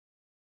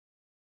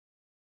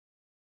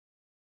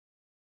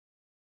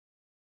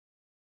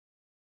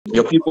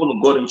your people,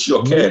 oh God, into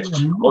your care.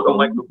 God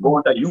Almighty,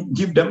 God, that you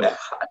give them a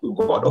heart, oh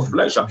God, of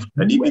flesh, that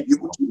they may be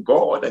able to,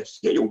 God, that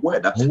hear your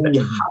word, that they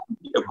have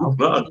a good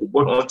ground, oh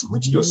God, unto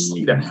which your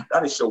seed,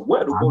 that is your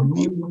word, oh God,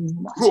 be able to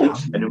grow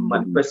and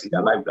manifest in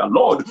their life. That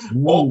Lord,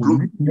 all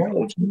glory be given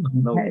unto you,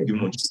 now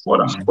given unto you,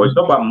 God. For it's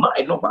not by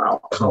might, not by our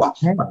power,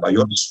 but by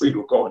your spirit,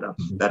 oh God,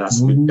 that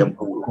has made them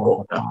whole,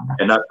 oh God.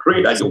 And I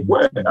pray that your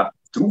word,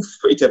 through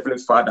faith, Heavenly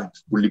Father,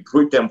 will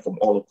liberate them from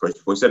all oppression.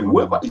 For he said,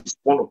 whoever is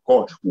born of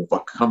God will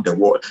overcome the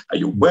world.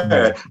 And your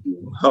word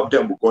will help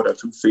them, God,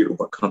 that through faith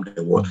overcome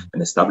the world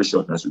and establish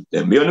your hands with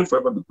them. May only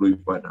forever be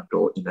glorified and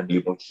adored. In the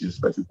name of Jesus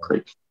Christ, we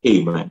pray.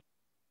 Amen.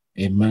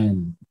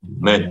 Amen.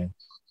 Amen.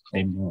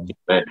 Amen.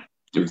 Amen.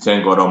 We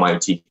thank God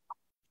Almighty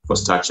for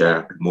such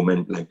a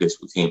moment like this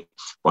with him.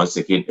 Once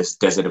again, it's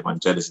desert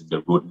evangelism,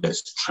 the road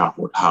less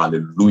traveled.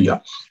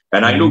 Hallelujah.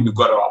 And I know we've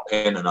got our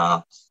pen and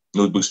our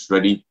notebooks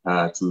ready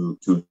to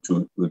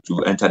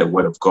enter the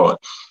word of God.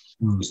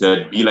 He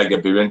said, be like the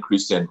Berean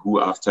Christian who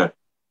after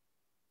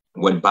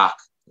went back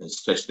and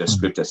searched the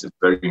scriptures. It's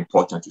very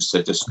important to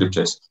search the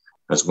scriptures,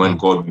 as when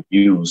God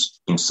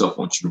reveals himself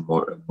unto you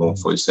more and more.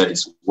 For he said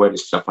his word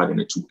is sharper than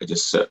a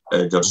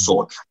two-edged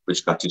sword,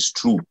 which cuts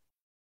through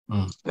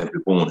every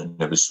bone and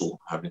every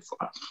soul, having for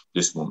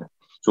this moment.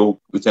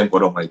 So we thank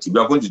God Almighty. We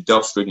are going to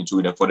delve straight into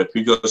it. And for the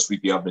previous week,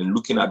 we have been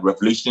looking at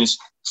Revelations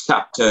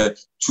chapter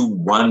 2,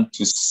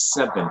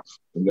 1-7.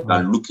 And we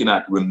are looking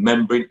at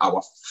remembering our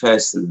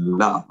first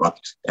love.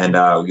 And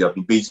we have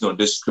been based on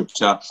this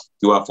scripture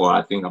for,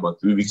 I think,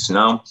 about 3 weeks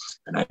now.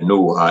 And I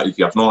know if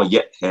you have not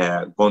yet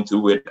gone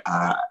through it,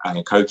 I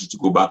encourage you to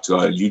go back to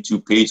our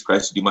YouTube page,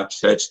 Christ Redeemer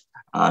Church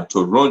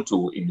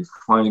Toronto. If you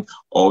find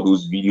all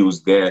those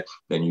videos there,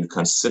 then you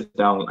can sit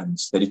down and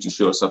study to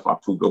show yourself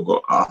approved of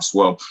God as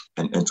well,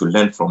 and to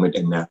learn from it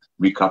and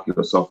recap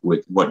yourself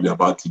with what you're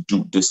about to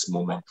do this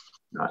moment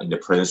in the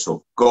presence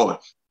of God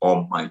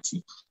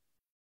Almighty.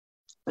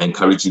 I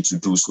encourage you to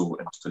do so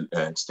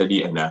and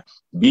study and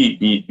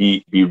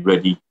be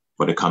ready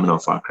for the coming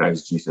of our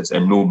Christ Jesus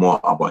and know more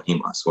about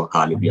him as well.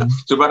 Hallelujah.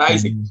 So, Brother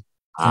Isaac,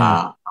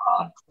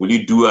 will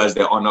you do us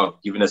the honor of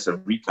giving us a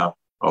recap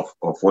of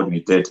what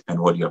we did and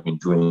what you have been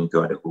doing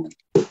throughout the whole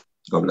week?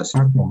 God bless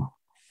you.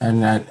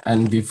 Okay.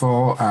 And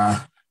before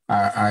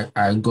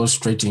I go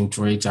straight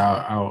into it,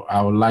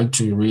 I would like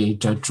to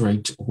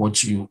reiterate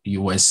what you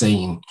were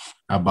saying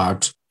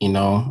about,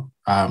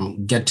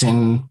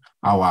 getting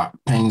our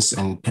pens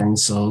and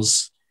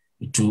pencils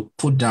to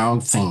put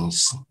down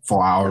things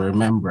for our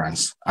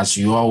remembrance. As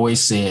you always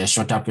say, a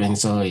shorter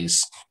pencil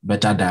is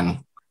better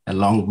than a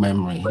long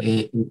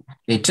memory.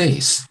 It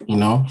is,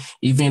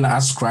 even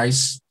as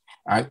Christ,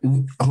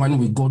 when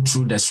we go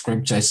through the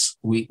scriptures,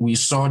 we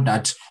saw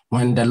that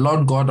when the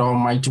Lord God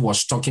Almighty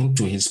was talking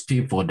to his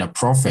people, the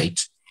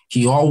prophet,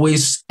 he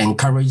always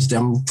encouraged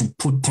them to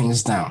put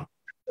things down,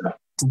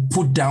 to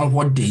put down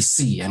what they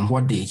see and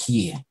what they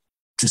hear,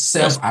 to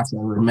serve as a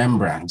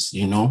remembrance,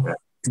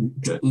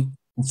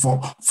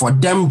 for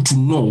them to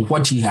know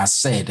what he has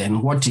said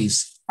and what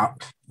is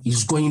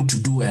going to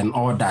do and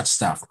all that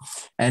stuff.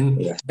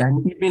 And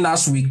even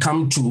as we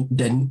come to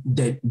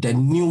the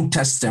New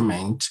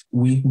Testament,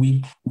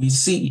 we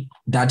see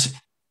that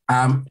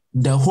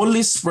the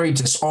Holy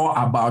Spirit is all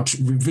about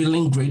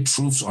revealing great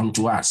truths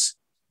unto us.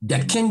 The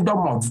kingdom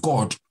of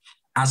God,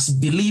 as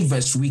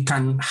believers, we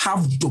can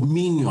have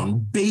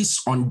dominion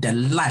based on the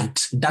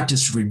light that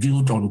is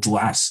revealed unto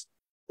us.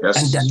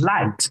 Yes. And the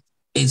light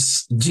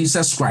is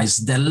Jesus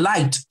Christ. The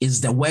light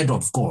is the word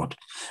of God.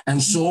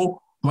 And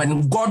so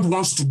when God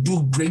wants to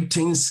do great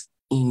things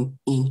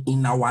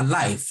in our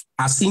life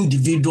as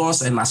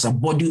individuals and as a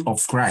body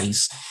of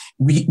Christ,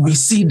 we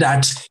see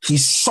that he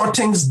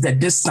shortens the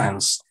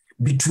distance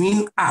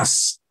between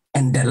us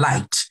and the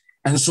light.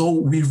 And so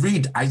we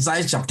read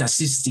Isaiah chapter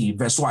 60,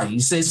 verse 1. He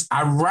says,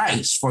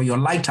 arise, for your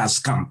light has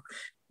come.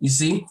 You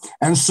see?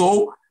 And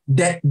so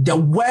the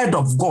word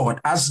of God,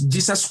 as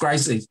Jesus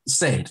Christ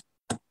said,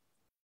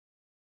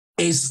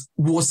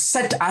 will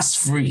set us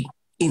free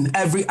in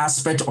every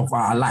aspect of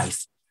our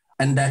life.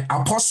 And the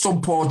Apostle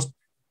Paul,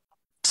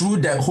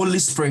 through the Holy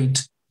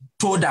Spirit,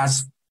 told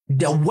us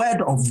the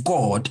word of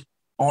God,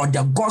 or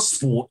the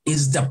gospel,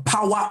 is the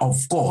power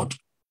of God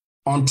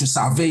unto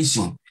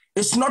salvation.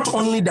 It's not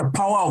only the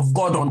power of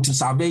God unto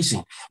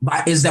salvation,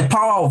 but it's the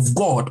power of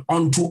God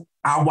unto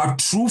our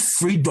true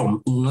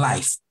freedom in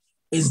life.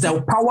 It's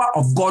the power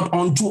of God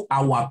unto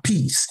our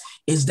peace.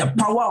 It's the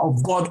power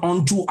of God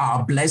unto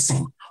our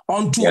blessing,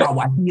 unto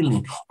our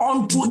healing,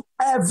 unto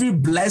every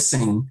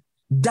blessing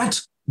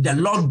that the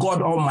Lord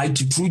God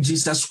Almighty through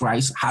Jesus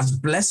Christ has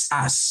blessed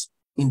us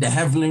in the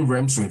heavenly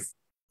realms with.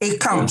 It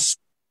comes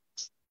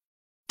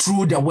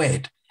through the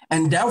word.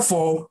 And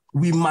therefore,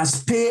 we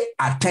must pay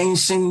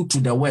attention to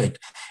the word.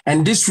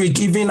 And this week,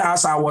 even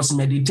as I was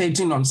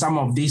meditating on some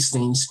of these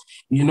things,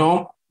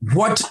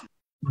 what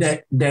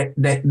the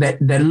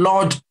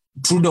Lord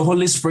through the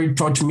Holy Spirit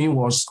taught me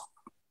was,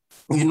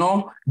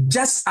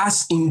 just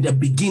as in the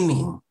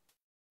beginning,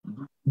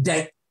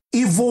 the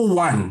evil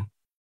one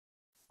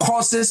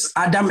causes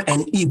Adam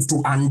and Eve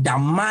to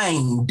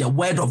undermine the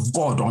word of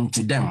God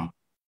unto them,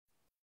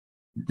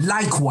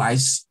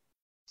 likewise,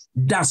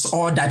 that's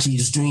all that he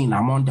is doing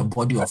among the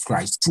body of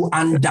Christ, to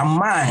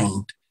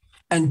undermine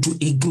and to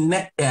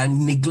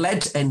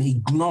neglect and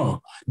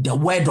ignore the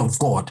word of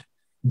God,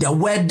 the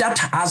word that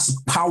has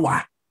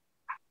power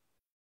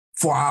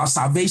for our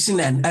salvation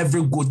and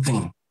every good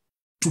thing,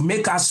 to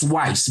make us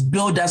wise,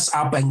 build us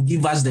up, and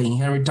give us the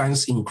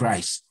inheritance in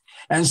Christ.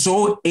 And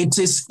so it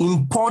is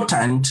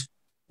important,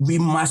 we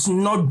must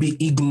not be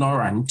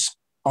ignorant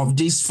of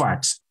this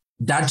fact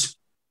that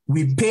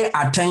we pay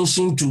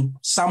attention to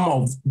some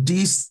of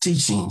these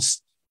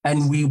teachings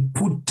and we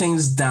put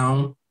things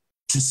down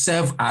to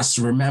serve as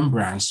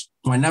remembrance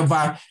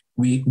whenever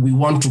we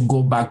want to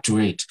go back to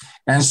it.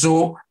 And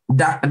so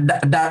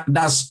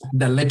that's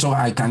the little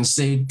I can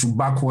say to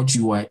back what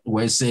you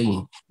were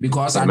saying,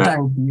 because Amen. At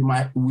times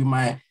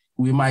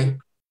we might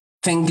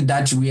think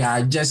that we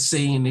are just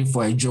saying it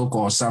for a joke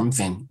or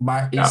something,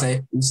 but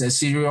it's a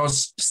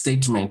serious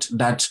statement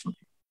that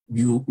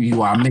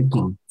you are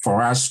making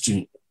for us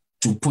to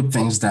put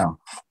things down.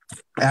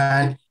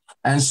 And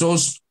so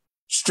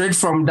straight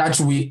from that,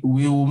 we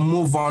will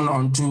move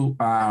on to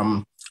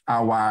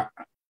our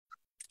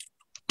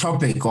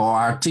topic or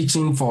our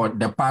teaching for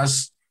the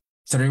past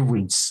 3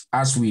 weeks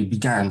as we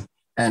began.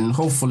 And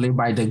hopefully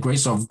by the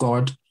grace of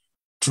God,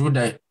 through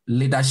the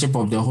leadership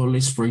of the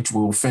Holy Spirit,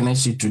 we'll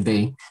finish it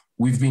today.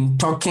 We've been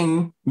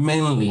talking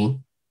mainly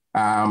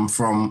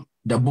from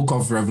the book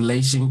of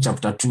Revelation,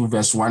 chapter 2,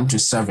 verse 1 to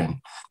 7.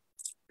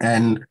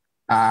 And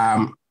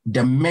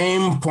the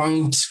main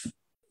point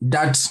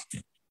that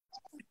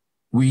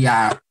we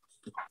are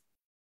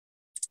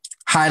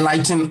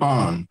highlighting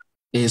on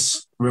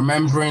is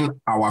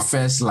remembering our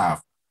first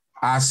love.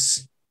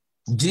 As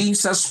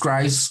Jesus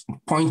Christ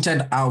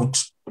pointed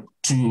out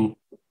to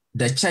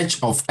the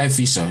church of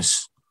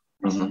Ephesus,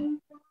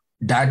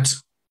 that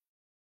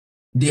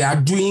they are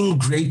doing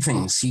great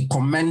things. He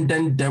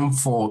commended them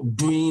for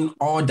doing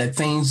all the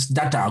things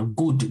that are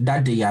good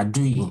that they are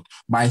doing.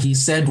 But he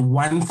said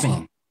one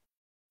thing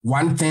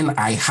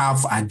I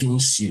have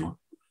against you,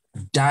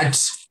 that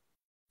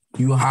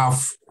you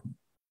have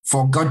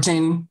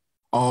forgotten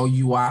or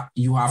you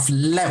have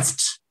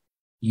left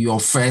your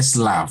first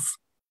love.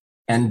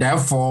 And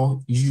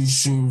therefore, you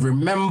should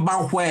remember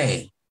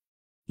where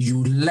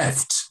you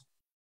left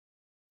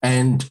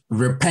and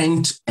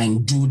repent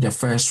and do the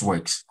first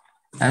works.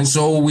 And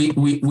so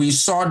we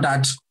saw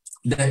that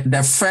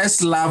the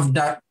first love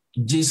that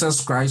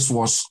Jesus Christ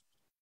was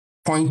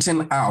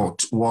pointing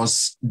out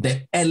was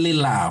the early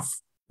love,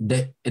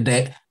 the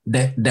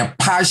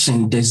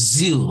passion, the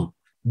zeal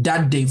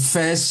that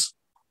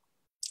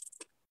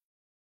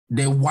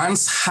they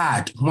once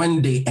had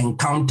when they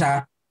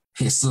encounter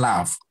his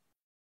love.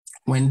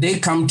 When they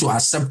come to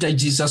accept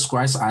Jesus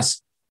Christ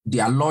as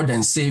their Lord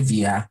and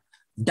Savior,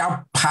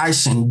 that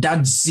passion,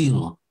 that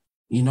zeal,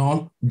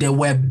 they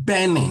were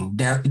burning.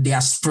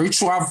 Their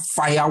spiritual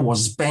fire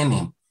was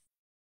burning.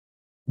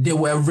 They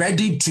were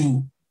ready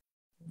to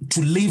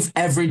leave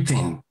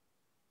everything,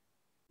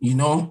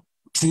 to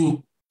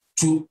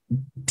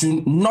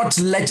not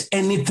let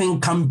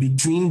anything come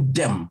between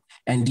them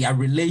and their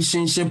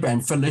relationship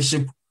and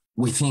fellowship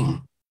with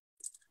him.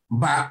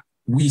 But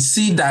we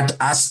see that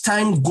as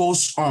time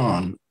goes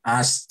on,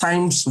 as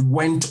times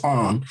went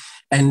on,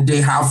 and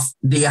they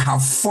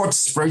have fought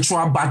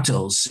spiritual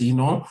battles,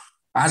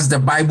 as the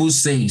Bible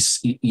says,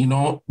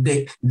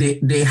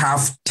 they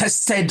have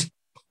tested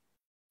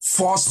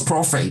false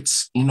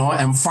prophets,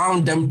 and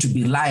found them to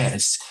be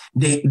liars.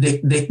 They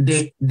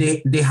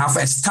have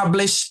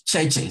established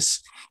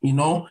churches,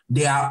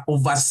 they are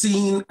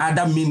overseeing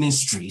other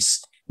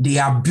ministries. They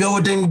are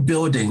building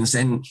buildings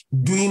and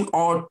doing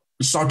all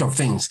sort of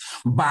things.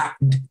 But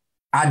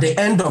at the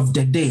end of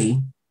the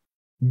day,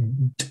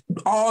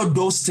 all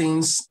those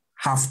things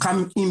have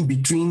come in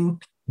between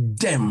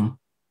them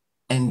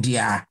and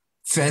their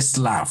first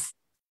love.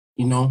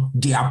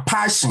 Their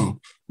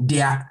passion,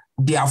 their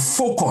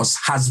focus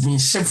has been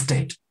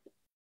shifted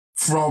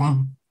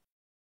from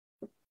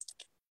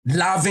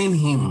loving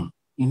him,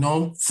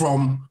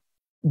 from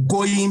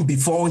going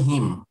before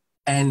him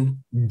and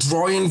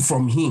drawing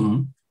from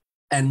him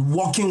and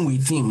walking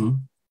with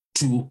him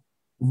to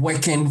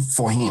working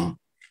for him.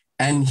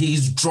 And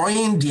he's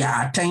drawing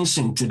their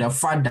attention to the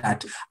fact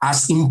that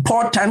as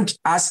important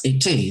as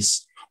it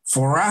is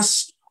for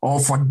us or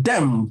for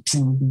them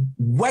to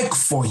work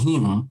for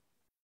him,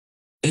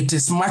 it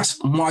is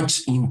much,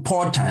 much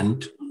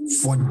important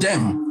for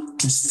them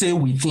to stay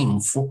with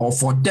him or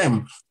for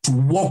them to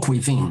walk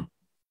with him.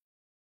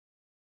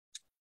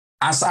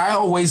 As I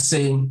always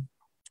say,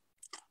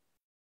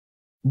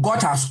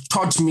 God has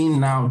taught me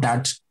now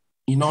that,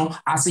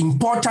 as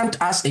important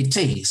as it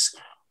is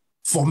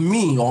for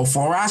me or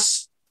for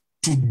us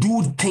to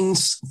do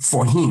things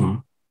for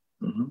him,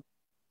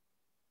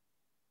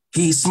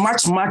 he's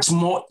much, much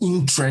more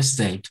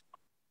interested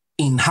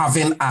in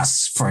having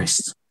us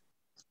first.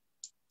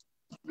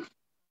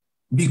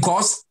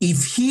 Because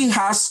if he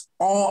has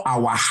all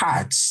our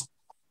hearts,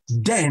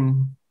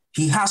 then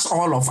he has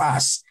all of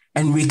us,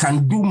 and we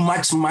can do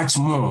much, much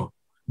more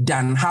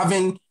than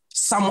having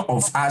some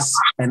of us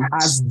and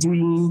us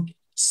doing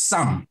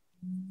some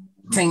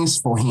things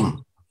for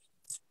him.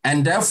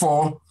 And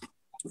therefore,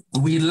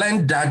 we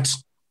learned that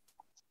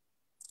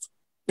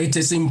it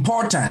is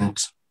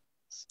important,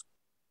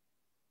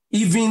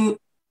 even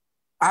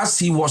as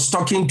he was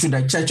talking to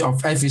the church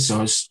of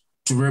Ephesus,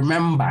 to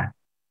remember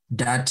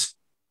that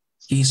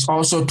he's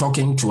also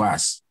talking to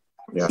us.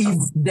 Yeah.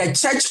 If the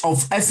church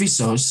of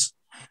Ephesus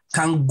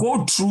can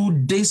go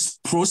through this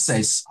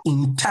process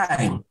in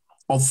time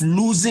of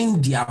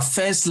losing their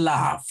first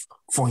love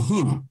for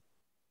him,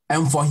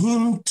 and for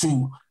him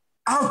to,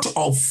 out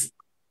of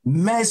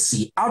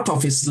mercy, out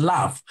of his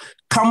love,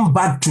 come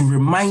back to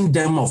remind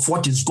them of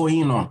what is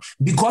going on,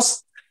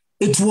 because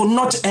it will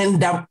not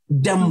end up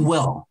them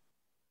well.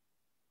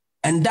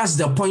 And that's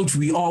the point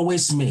we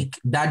always make,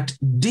 that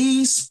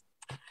these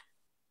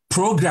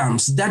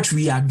programs that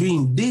we are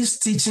doing, these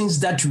teachings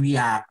that we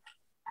are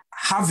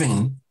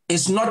having,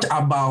 is not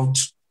about,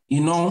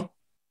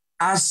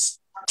 us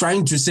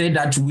trying to say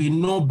that we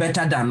know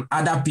better than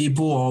other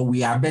people or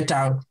we are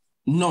better.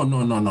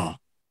 No.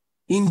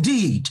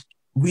 Indeed,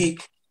 we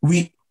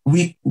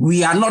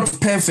are not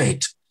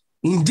perfect.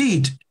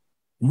 Indeed,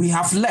 we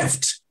have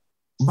left,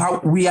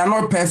 but we are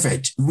not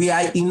perfect. We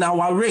are in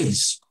our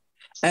race.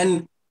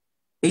 And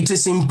it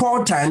is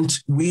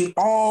important we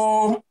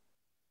all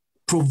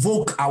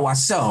provoke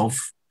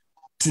ourselves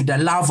to the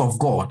love of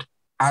God.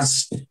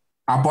 As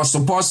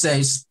Apostle Paul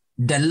says,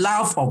 the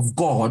love of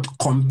God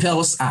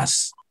compels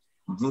us.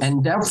 Mm-hmm.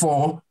 And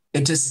therefore,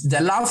 it is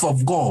the love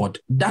of God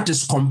that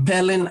is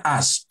compelling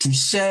us to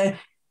share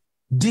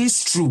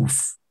this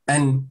truth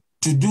and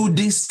to do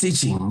these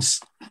teachings,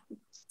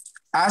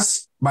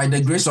 as by the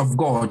grace of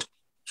God,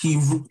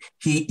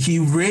 he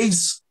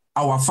raised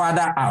our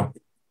father up,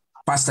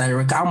 Pastor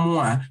Eric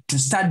Amoah, to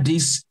start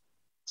these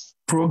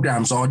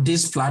programs or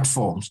these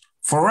platforms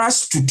for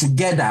us to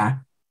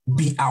together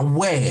be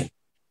aware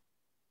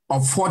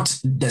of what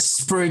the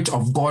Spirit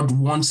of God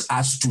wants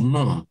us to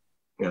know.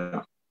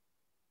 Yeah.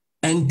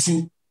 And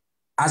to,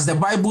 as the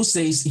Bible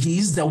says, he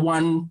is the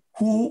one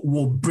who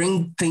will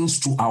bring things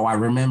to our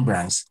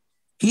remembrance.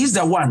 He is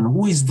the one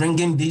who is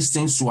bringing these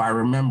things to our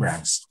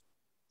remembrance.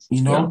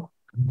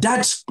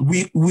 That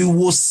we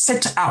will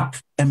set up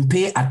and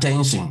pay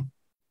attention.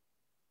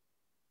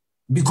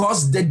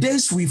 Because the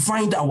days we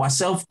find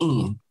ourselves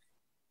in,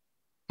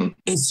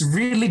 it's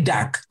really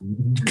dark.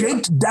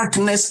 Great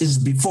darkness is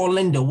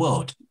befalling the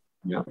world.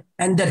 Yeah.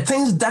 And the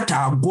things that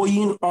are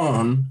going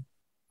on,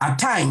 at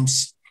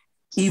times,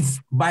 if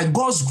by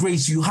God's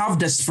grace you have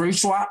the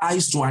spiritual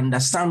eyes to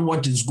understand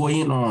what is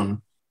going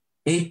on,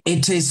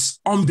 it is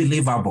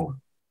unbelievable.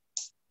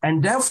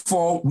 And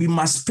therefore, we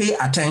must pay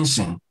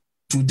attention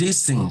to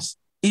these things.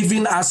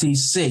 Even as he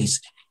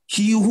says,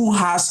 he who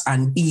has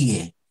an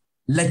ear,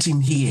 let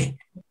him hear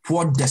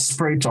what the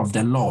Spirit of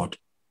the Lord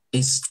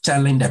is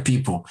telling the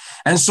people.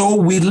 And so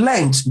we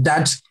learned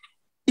that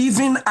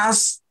even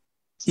as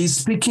he's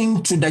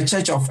speaking to the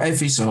church of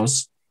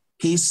Ephesus,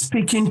 he's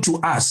speaking to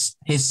us,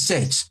 his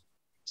church,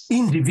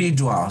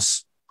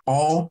 individuals,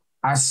 or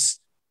as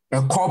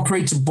a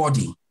corporate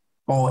body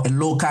or a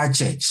local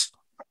church.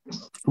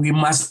 We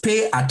must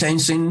pay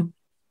attention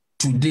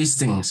to these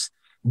things.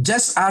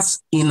 Just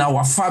as in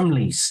our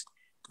families,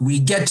 we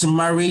get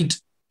married,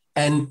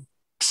 and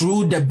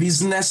through the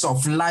business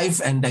of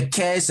life and the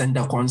cares and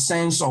the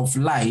concerns of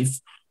life,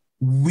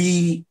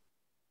 we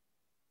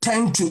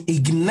tend to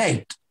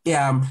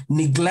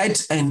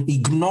neglect and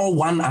ignore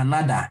one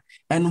another.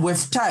 And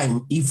with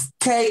time, if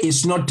care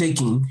is not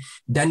taken,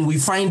 then we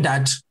find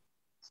that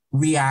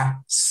we are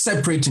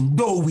separating.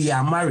 Though we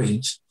are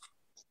married,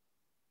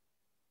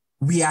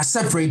 we are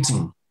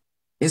separating.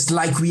 It's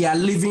like we are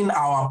living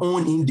our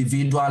own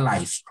individual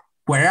life,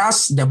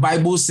 whereas the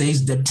Bible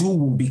says the two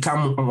will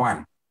become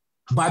one.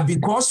 But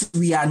because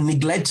we are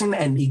neglecting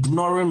and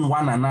ignoring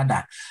one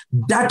another,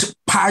 that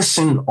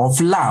passion of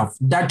love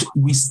that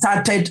we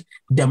started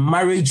the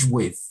marriage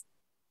with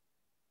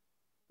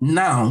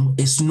now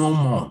is no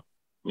more.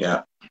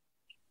 Yeah.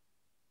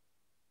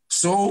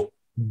 So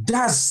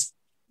that's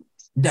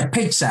the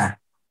picture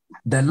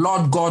the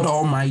Lord God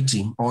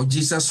Almighty or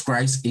Jesus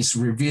Christ is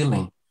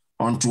revealing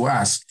unto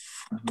us.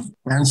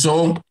 And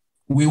so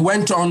we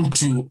went on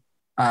to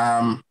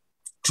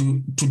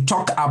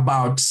talk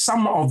about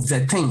some of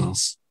the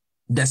things,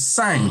 the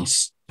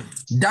signs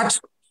that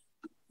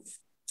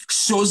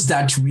shows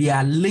that we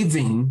are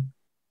living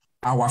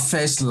our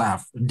first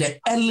love, the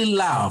early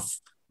love,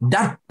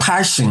 that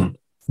passion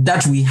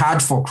that we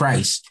had for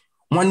Christ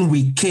when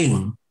we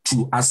came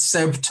to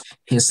accept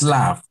his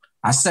love,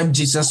 accept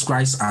Jesus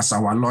Christ as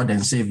our Lord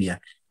and Savior.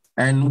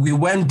 And we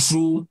went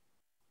through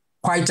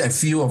quite a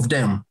few of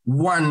them.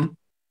 One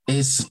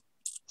is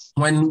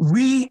when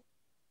we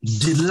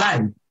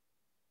delight,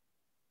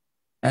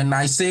 and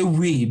I say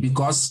we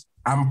because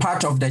I'm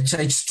part of the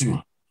church too.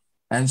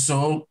 And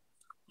so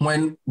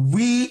when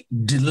we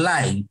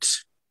delight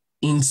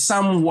in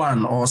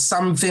someone or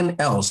something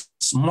else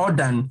more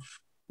than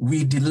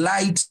we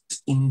delight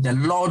in the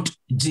Lord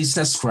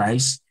Jesus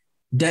Christ,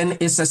 then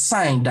it's a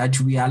sign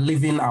that we are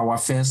living our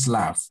first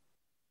love.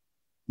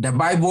 The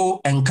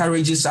Bible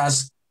encourages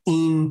us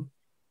in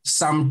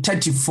Psalm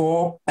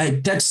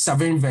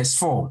 37 verse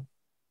 4,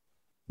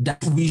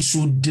 that we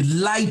should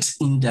delight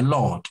in the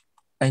Lord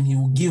and he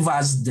will give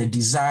us the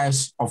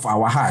desires of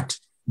our heart.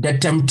 The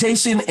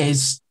temptation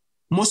is,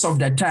 most of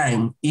the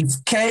time,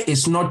 if care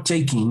is not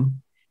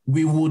taken,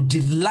 we will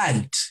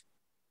delight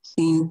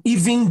in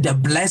even the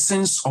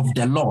blessings of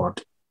the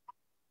Lord.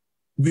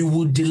 We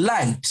will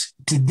delight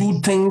to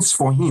do things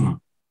for him,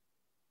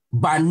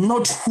 but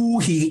not who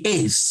he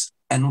is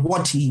and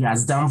what he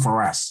has done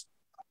for us.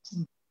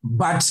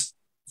 But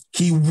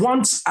he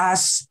wants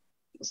us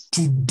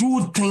to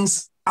do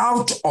things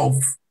out of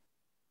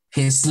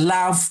his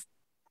love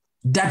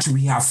that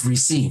we have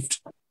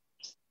received,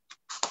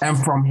 and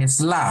from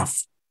his love,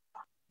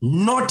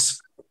 not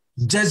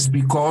just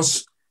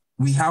because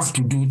we have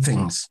to do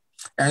things.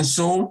 And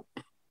so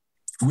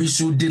we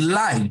should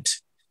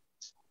delight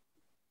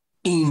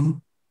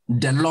in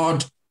the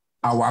Lord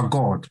our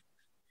God.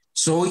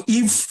 So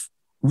if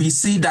we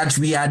see that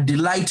we are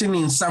delighting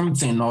in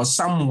something or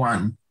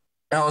someone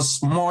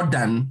else more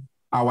than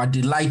our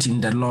delight in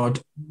the Lord,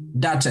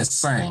 that's a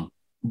sign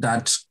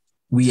that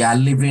we are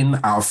living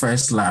our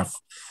first love.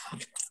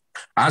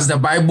 As the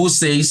Bible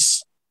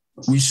says,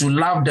 we should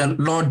love the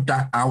Lord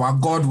our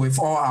God with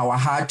all our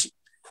heart,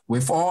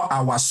 with all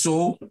our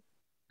soul,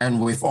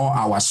 and with all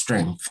our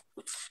strength.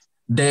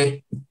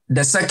 The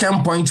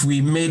second point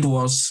we made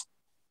was,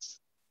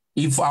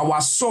 if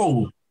our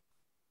soul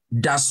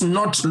does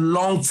not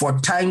long for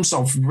times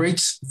of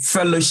rich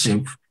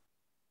fellowship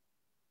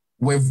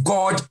with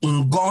God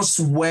in God's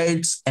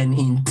words and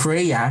in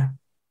prayer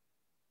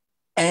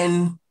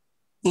and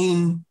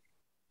in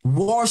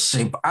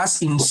worship,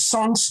 as in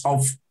songs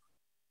of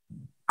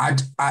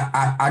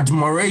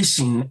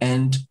admiration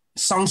and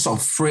songs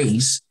of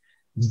praise,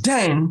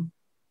 then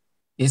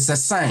it's a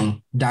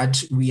sign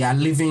that we are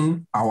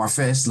living our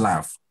first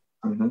love.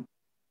 Mm-hmm.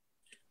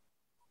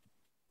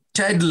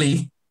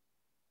 Thirdly,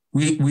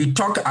 we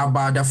talk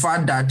about the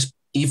fact that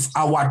if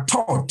our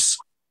thoughts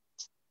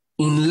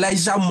in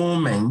leisure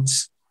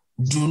moments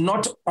do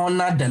not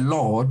honor the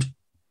Lord,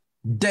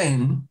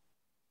 then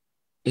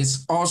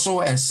it's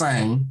also a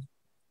sign,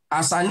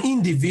 as an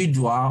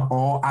individual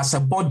or as a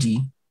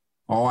body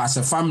or as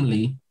a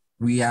family,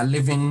 we are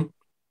living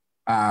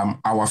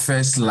our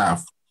first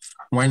love.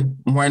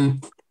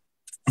 When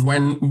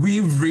we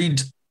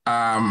read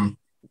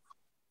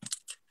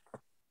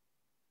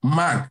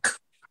Mark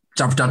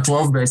chapter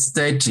 12, verse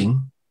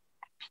 13,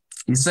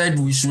 he said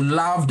we should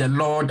love the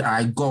Lord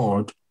our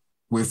God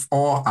with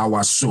all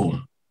our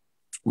soul,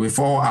 and with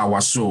all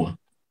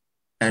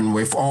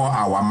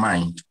our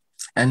mind.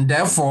 And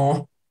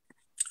therefore,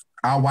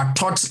 our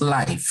thought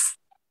life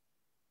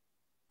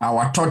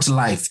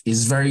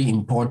is very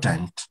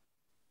important.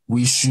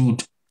 We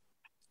should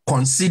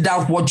consider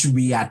what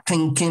we are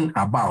thinking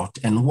about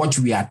and what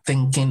we are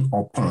thinking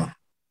upon.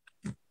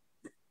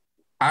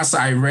 As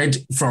I read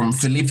from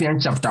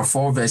Philippians chapter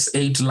 4, verse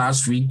 8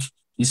 last week,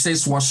 he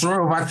says,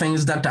 whatsoever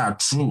things that are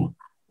true,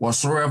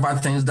 whatsoever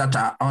things that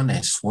are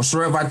honest,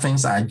 whatsoever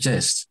things are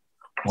just,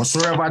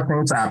 whatsoever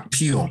things are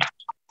pure,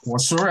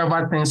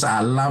 whatsoever things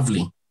are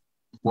lovely,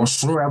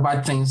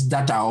 whatsoever things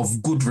that are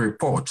of good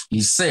report,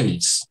 he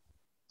says,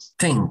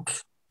 think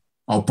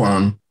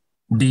upon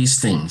these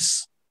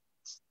things.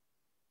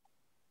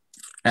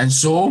 And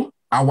so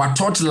our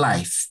thought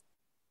life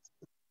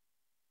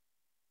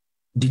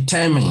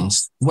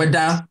determines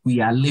whether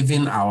we are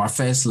living our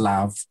first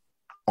love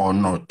or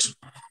not.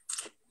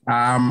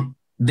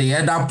 The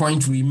other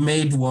point we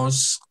made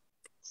was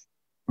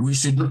we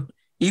should,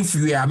 if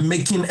we are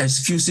making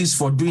excuses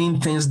for doing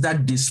things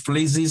that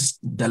displeases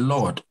the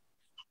Lord,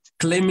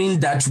 claiming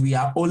that we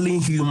are only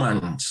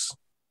humans,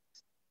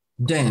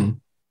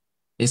 then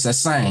it's a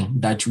sign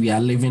that we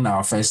are living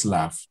our first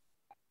love.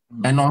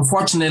 And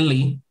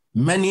unfortunately,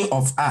 many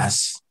of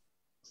us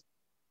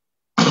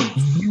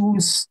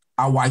use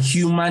our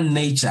human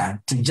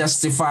nature to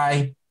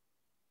justify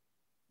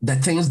the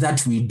things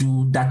that we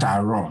do that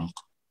are wrong.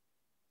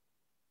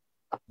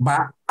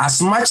 But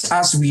as much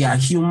as we are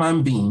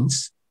human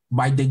beings,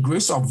 by the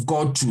grace of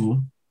God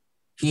too,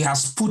 he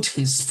has put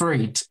his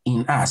spirit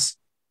in us.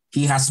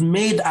 He has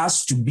made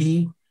us to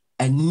be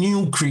a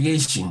new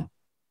creation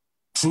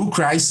through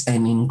Christ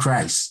and in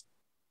Christ.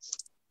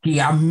 He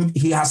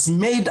has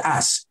made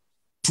us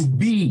to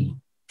be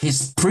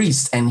his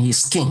priests and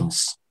his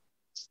kings.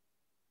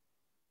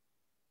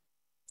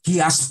 He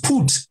has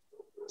put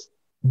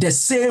the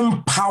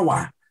same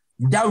power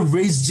that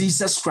raised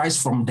Jesus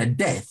Christ from the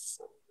dead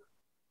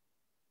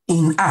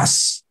in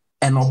us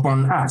and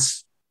upon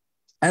us.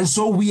 And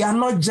so we are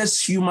not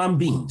just human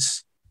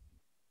beings.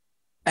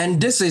 And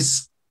this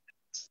is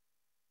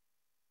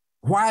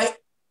why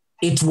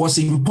it was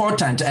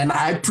important, and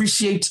I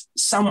appreciate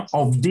some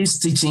of this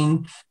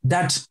teaching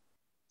that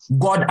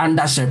God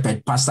under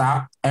Shepherd,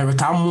 Pastor Eric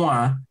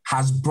Amoah,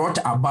 has brought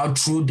about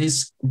through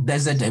this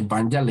desert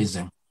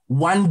evangelism.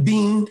 One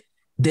being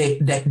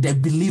the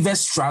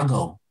believer's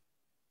struggle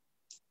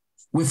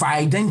with our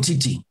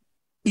identity.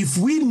 If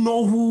we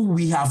know who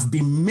we have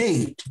been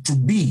made to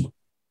be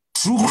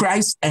through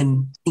Christ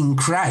and in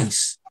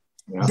Christ,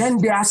 then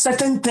there are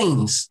certain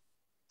things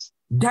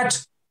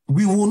that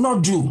we will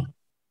not do.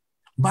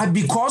 But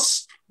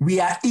because we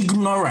are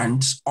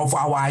ignorant of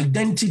our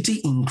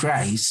identity in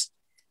Christ,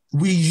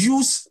 we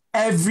use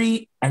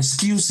every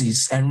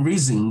excuses and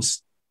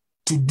reasons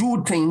to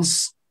do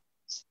things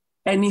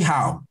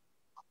anyhow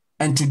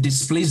and to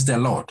displease the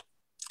Lord.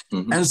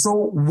 Mm-hmm. And so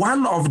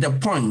one of the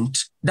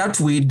points that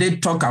we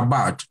did talk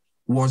about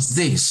was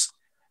this,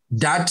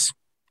 that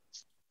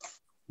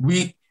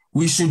we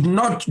should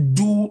not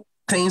do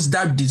things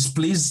that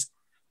displease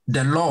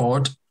the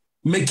Lord,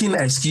 making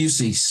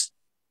excuses,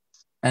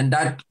 and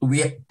that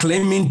we are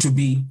claiming to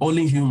be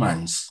only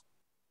humans,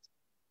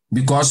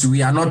 because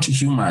we are not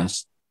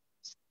humans.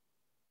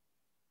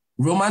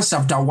 Romans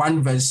chapter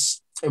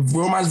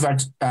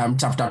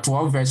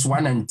 12, verse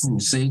 1 and 2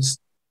 says,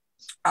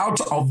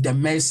 out of the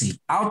mercy,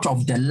 out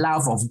of the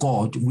love of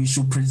God, we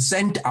should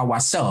present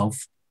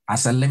ourselves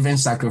as a living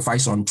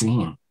sacrifice unto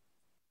him.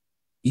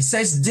 He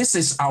says this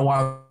is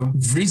our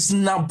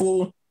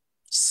reasonable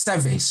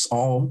service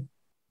or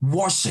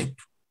worship,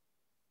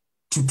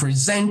 to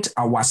present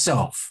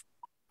ourselves,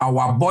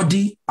 our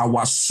body,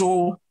 our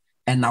soul,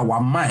 and our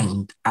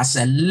mind as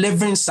a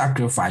living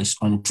sacrifice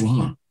unto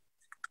him.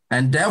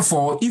 And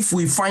therefore, if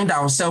we find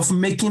ourselves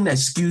making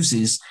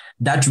excuses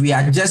that we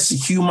are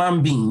just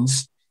human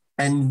beings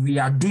and we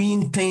are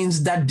doing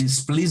things that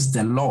displease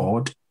the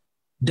Lord,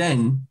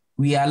 then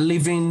we are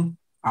living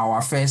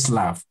our first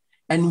love.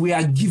 And we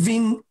are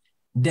giving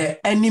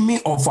the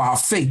enemy of our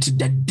faith,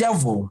 the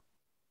devil,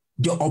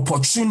 the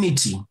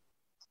opportunity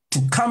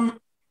to come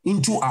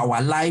into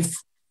our life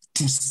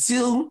to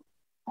steal,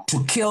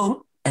 to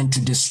kill, and to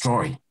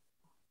destroy.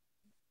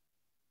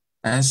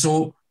 And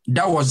so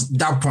that was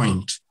that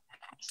point.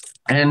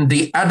 And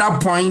the other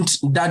point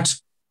that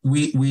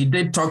we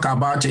did talk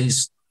about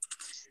is,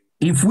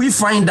 if we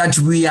find that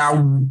we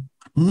are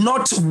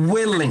not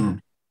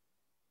willing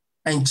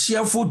and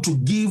cheerful to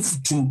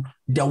give to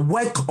the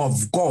work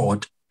of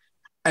God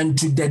and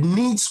to the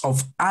needs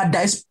of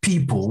others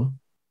people,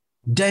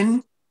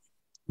 then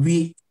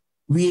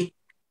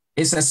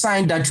it's a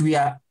sign that we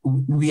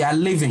are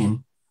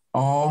living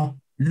or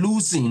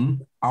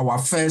losing our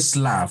first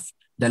love,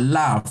 the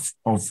love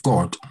of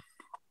God.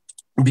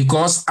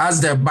 Because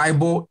as the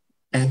Bible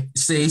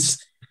says,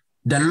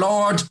 the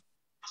Lord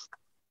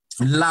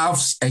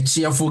loves a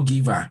cheerful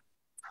giver.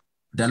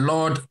 The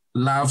Lord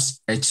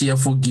loves a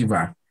cheerful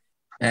giver.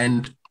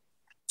 And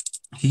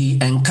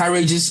he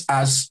encourages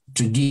us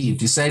to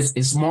give. He says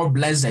it's more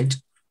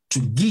blessed to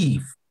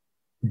give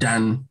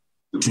than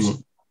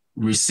to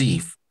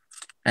receive.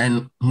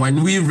 And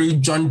when we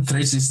read John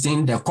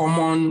 3:16, the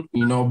common,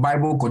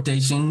 Bible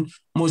quotation,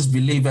 most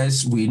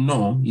believers we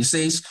know, he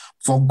says,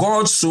 for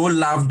God so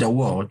loved the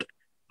world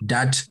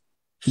that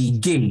he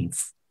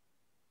gave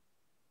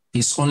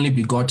his only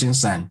begotten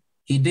son.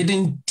 He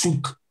didn't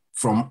took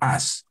from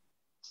us,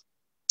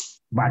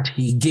 but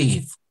he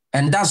gave.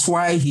 And that's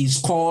why he's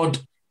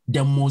called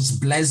the most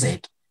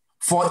blessed.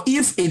 For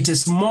if it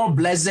is more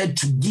blessed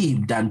to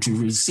give than to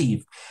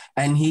receive,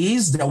 and he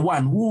is the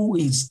one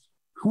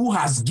who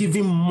has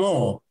given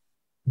more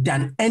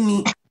than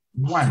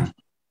anyone,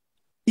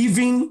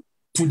 even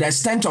to the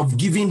extent of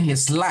giving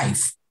his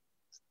life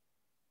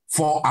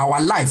for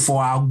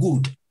our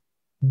good,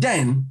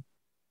 then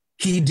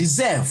he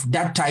deserves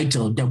that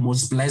title, the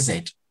most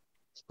blessed.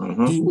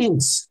 Mm-hmm. He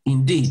is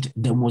indeed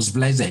the most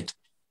blessed,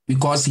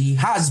 because he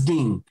has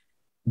been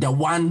the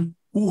one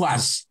who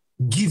has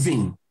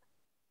given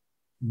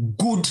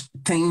good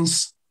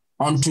things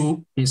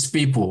unto his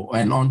people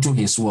and unto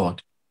his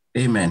word.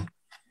 Amen.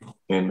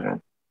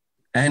 Amen.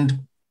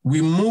 And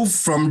we move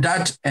from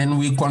that and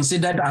we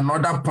considered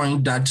another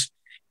point, that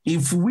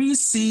if we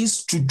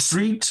cease to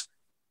treat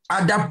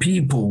other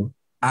people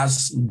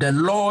as the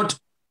Lord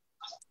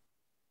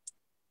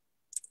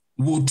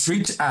would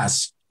treat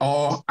us,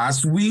 or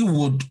as we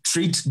would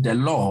treat the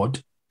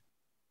Lord,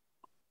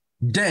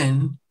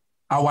 then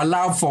our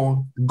love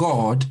for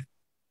God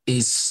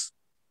is,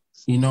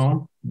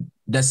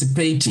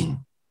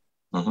 dissipating.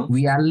 Uh-huh.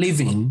 We are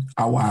living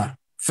our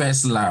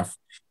first love.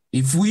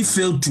 If we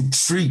fail to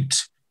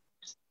treat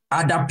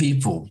other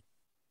people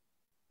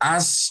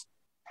as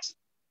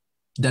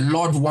the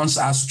Lord wants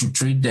us to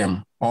treat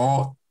them,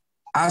 or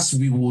as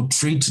we will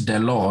treat the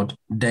Lord,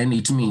 then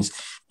it means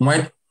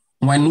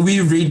when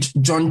we read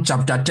John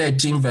chapter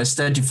 13, verse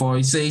 34,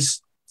 it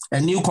says, a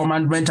new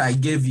commandment I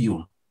gave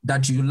you,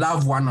 that you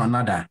love one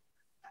another.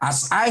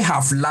 As I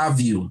have loved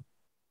you,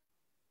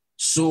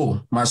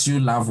 so must you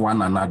love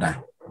one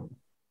another.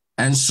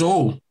 And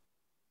so,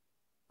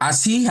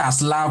 as he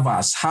has loved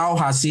us, how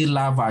has he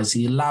loved us?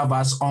 He loved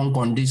us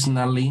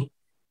unconditionally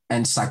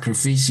and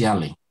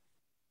sacrificially.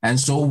 And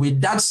so with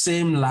that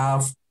same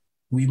love,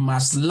 we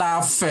must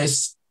love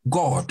first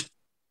God.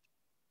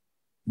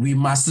 We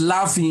must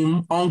love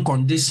him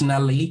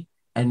unconditionally,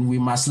 and we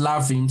must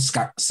love him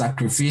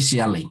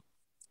sacrificially.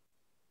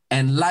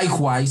 And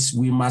likewise,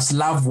 we must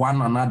love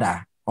one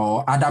another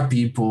or other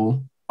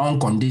people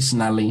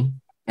unconditionally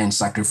and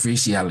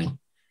sacrificially.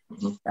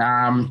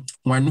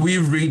 When we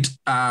read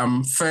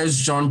 1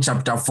 John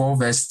chapter 4,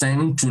 verse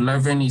 10 to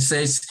 11, it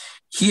says,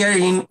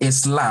 herein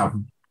is love,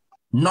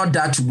 not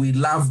that we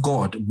love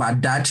God,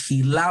 but that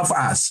he loved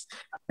us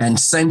and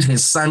sent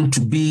his son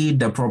to be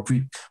the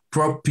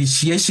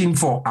propitiation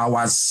for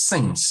our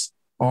sins,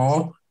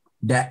 or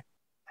the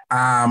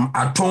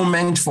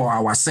atonement for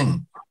our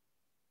sin.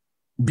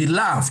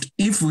 Beloved,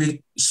 if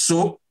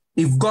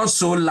God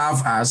so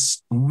loved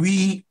us,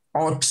 we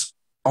ought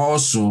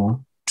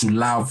also to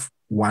love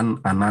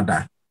one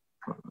another.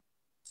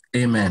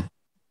 Amen.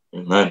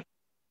 Amen.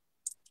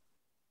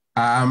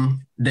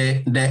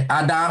 The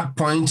other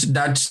point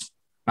that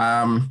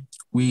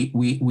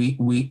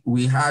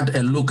we had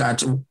a look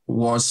at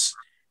was,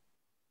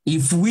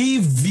 if we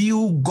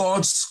view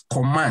God's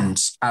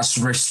commands as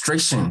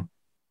restriction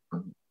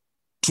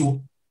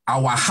to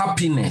our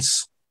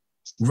happiness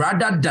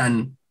rather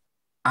than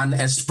an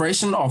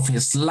expression of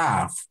his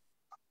love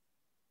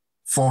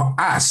for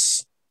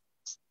us,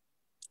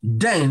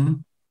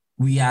 then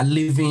we are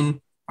living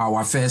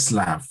our first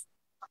love.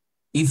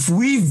 If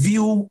we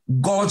view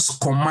God's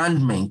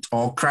commandment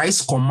or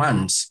Christ's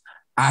commands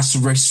as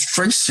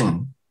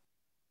restriction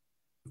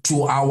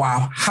to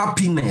our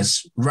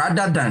happiness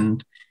rather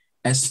than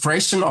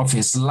expression of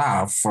his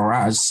love for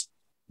us,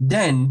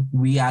 then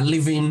we are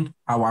living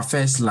our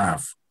first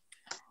love.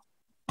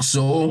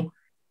 So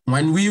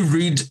when we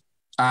read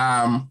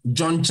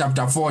John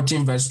chapter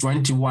 14, verse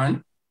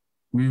 21,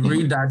 we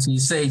read that he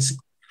says,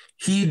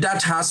 he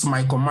that has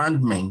my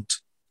commandment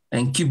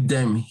and keep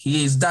them,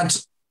 he is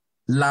that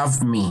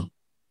love me,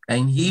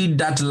 and he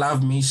that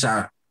love me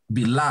shall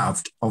be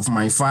loved of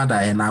my Father,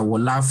 and I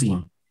will love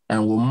him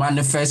and will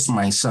manifest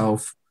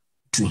myself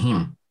to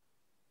him.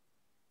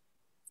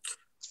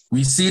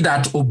 We see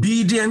that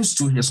obedience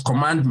to his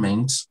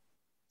commandments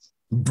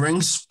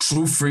brings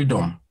true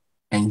freedom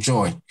and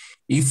joy.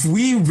 If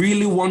we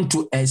really want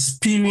to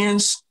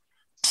experience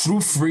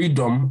true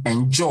freedom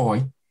and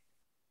joy,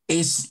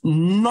 it's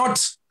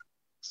not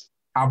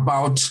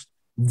about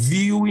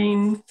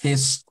viewing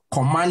his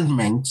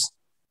commandments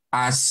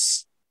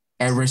as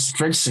a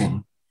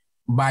restriction,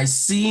 by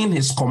seeing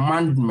his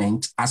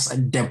commandment as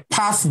the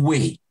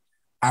pathway,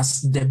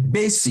 as the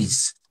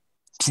basis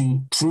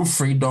to true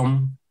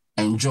freedom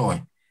and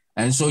joy.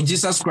 And so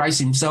Jesus Christ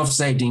himself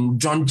said in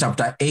John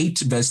chapter 8,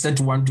 verse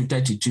 31 to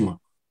 32,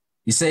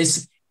 he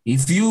says,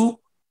 if you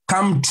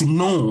come to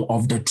know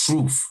of the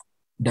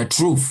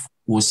truth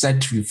will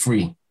set you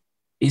free.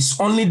 It's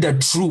only the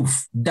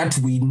truth that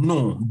we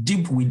know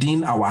deep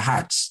within our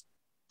hearts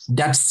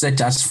that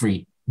sets us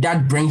free,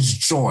 that brings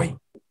joy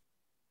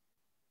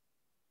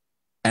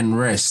and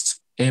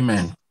rest.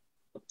 Amen.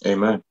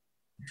 Amen.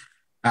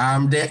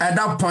 The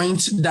other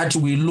point that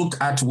we look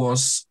at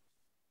was,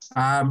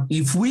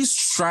 if we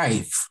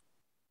strive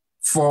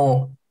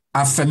for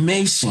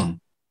affirmation,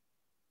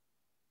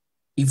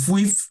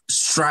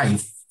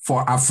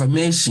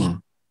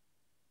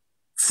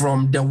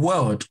 from the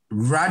world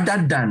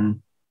rather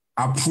than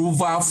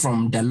approval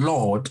from the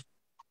Lord,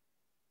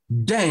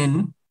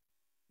 then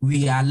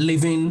we are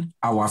living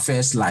our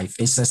first life.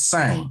 It's a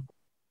sign.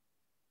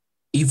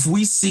 If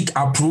we seek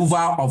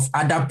approval of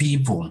other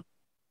people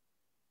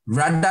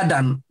rather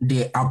than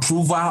the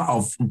approval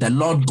of the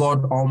Lord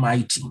God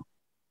Almighty,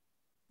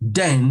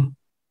 then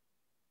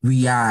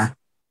we are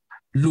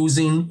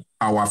losing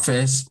our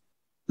first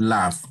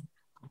love.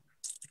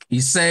 He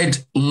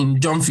said in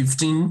John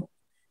 15,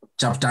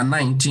 chapter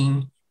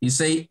 19, he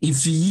said,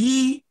 if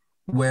ye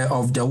were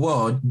of the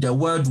world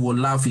will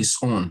love his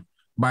own.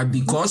 But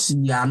because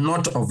ye are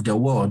not of the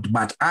world,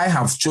 but I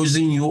have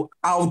chosen you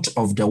out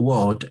of the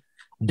world,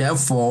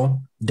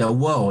 therefore the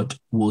world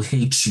will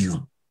hate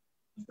you.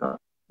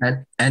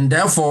 And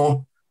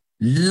therefore,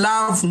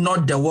 love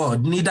not the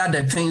world, neither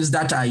the things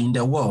that are in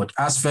the world,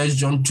 as 1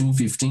 John 2,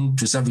 15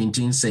 to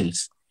 17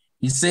 says.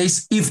 He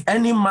says, if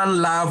any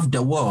man love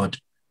the world,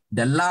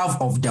 the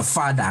love of the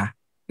Father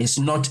is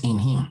not in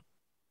him.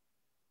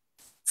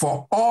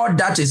 For all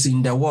that is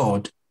in the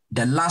world,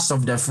 the lust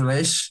of the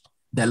flesh,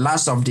 the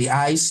lust of the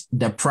eyes,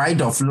 the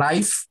pride of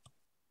life,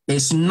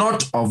 is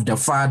not of the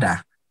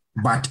Father,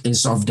 but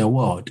is of the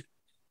world.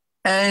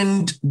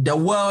 And the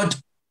world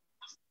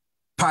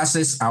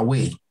passes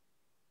away,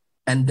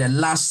 and the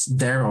lust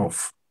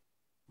thereof.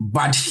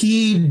 But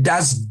he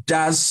that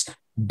does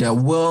the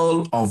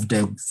will of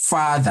the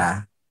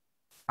Father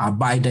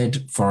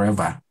abideth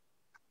forever.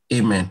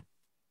 Amen.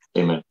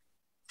 Amen.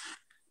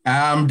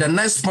 The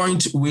next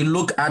point we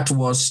look at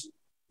was,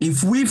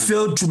 if we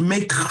fail to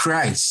make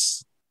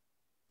Christ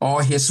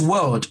or his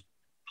word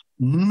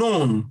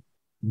known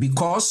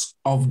because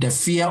of the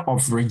fear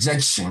of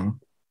rejection,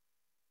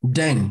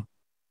 then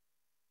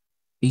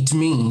it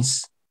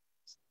means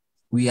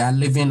we are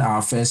living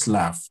our first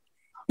love.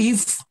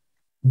 If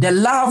the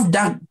love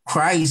that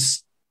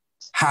Christ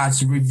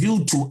has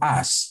revealed to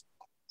us,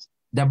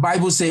 the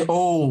Bible says,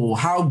 oh,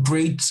 how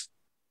great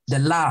the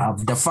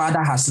love the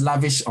Father has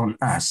lavished on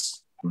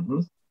us.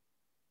 Mm-hmm.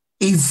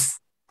 if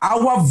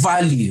our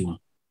value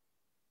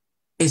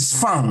is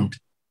found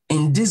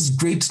in this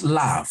great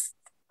love,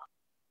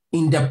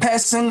 in the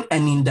person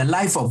and in the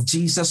life of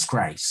Jesus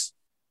Christ,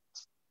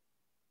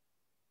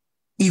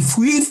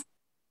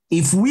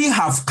 if we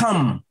have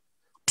come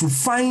to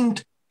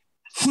find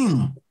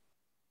him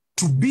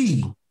to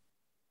be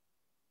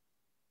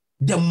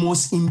the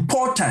most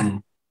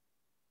important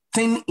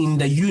thing in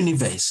the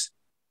universe,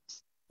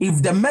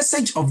 if the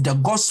message of the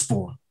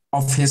gospel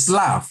of his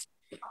love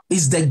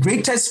is the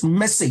greatest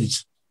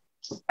message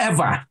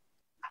ever,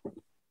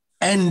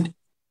 and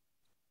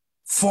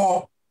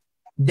for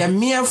the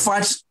mere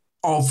fact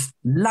of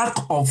lack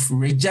of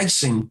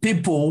rejection,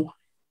 people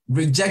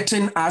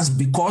rejecting us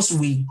because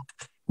we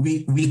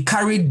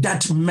carry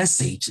that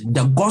message,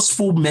 the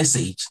gospel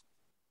message,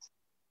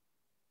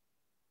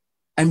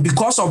 and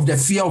because of the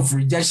fear of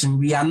rejection,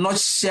 we are not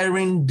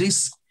sharing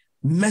this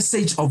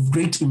message of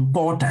great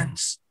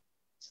importance,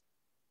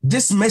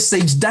 this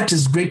message that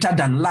is greater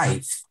than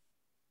life,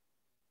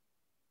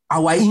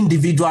 our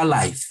individual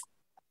life.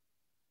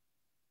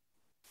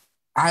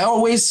 I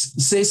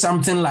always say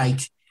something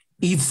like,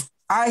 if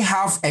I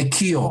have a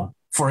cure,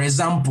 for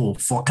example,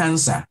 for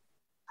cancer,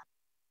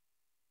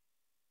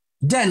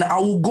 then I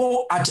will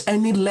go at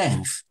any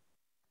length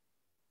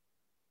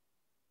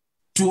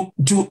to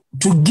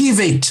give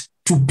it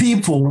to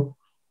people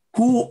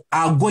who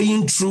are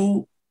going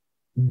through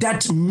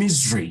that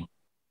misery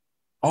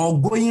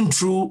or going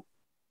through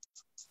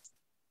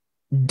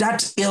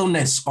that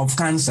illness of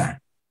cancer.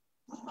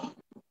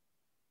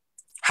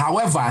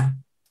 However,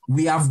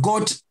 we have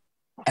got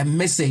a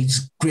message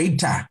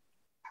greater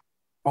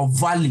of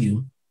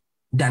value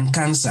than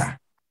cancer.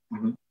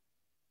 Mm-hmm.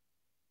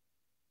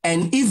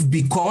 And if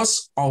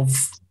because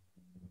of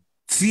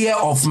fear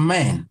of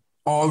men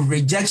or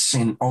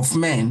rejection of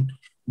men,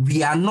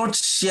 we are not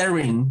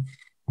sharing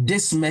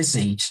this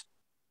message,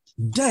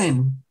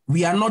 then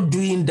we are not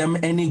doing them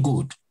any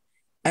good.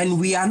 And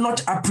we are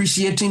not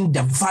appreciating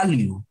the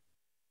value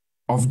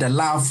of the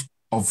love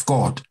of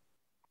God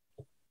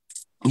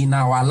in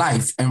our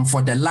life and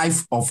for the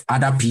life of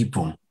other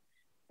people.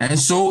 And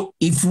so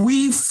if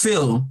we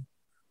fail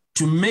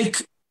to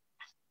make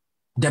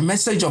the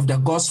message of the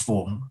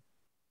gospel,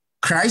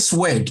 Christ's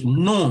word,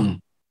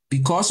 known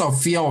because of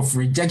fear of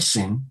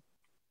rejection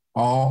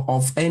or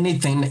of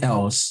anything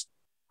else,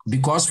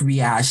 because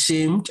we are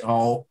ashamed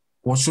or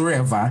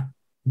whatsoever,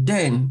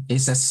 then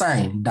it's a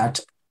sign that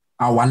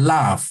our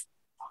love,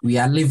 we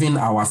are living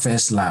our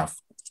first love.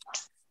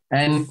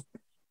 And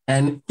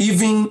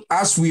even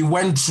as we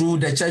went through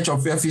the church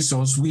of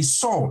Ephesus, we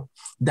saw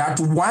that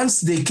once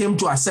they came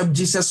to accept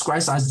Jesus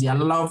Christ as their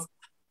Lord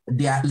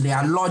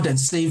and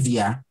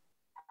Savior,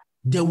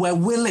 they were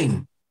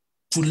willing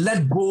to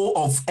let go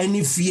of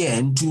any fear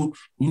and to,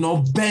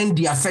 bend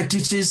their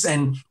fetishes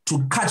and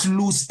to cut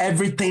loose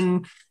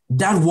everything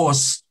that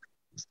was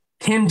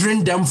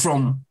hindering them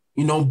from,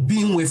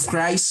 being with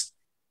Christ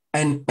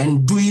and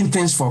doing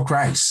things for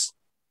Christ.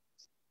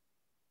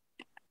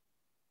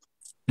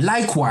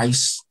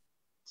 Likewise,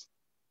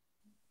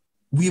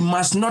 we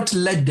must not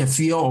let the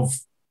fear of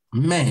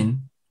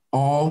men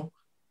or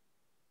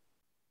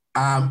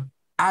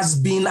us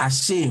being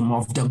ashamed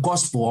of the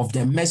gospel, of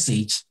the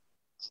message,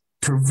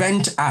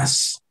 prevent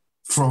us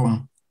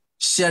from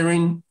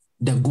sharing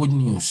the good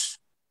news.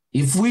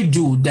 If we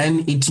do,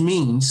 then it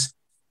means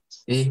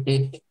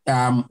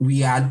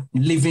we are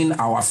living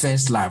our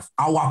first life.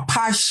 Our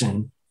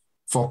passion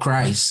for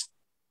Christ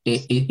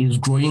is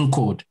growing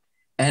cold.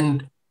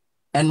 And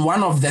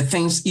one of the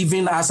things,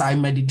 even as I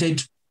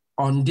meditate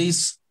on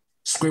these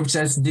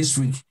scriptures this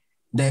week,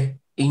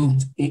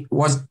 it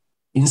was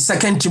in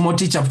 2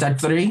 Timothy chapter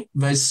 3,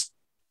 verse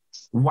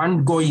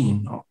 1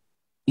 going.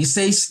 It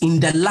says, in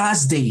the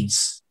last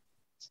days,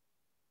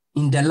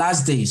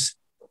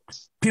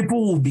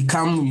 people will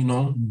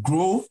become,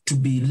 grow to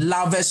be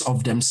lovers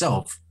of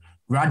themselves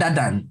rather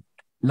than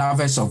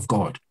lovers of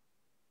God.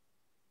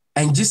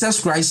 And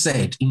Jesus Christ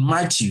said in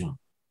Matthew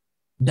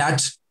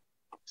that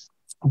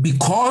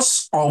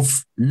because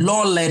of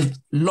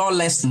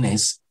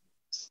lawlessness,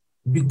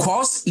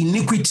 because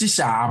iniquity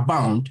shall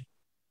abound,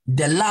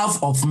 the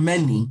love of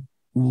many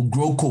will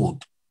grow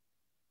cold.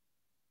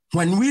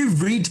 When we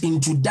read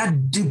into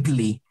that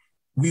deeply,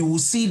 we will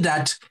see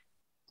that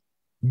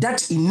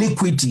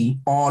iniquity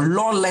or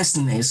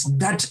lawlessness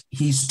that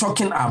he's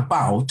talking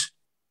about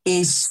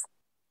is,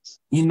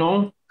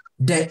 how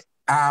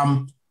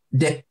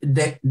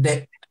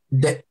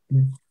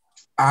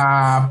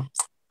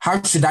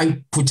should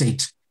I put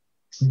it?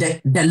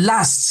 The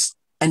lusts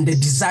and the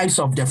desires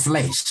of the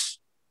flesh.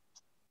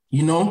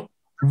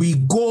 We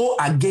go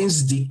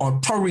against the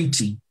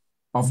authority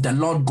of the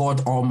Lord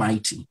God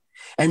Almighty.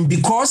 And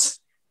because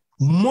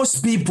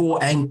most people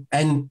and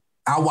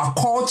our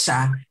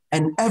culture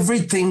and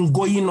everything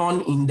going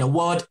on in the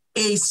world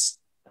is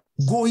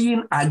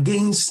going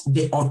against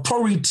the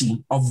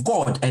authority of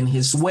God and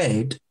his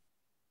word,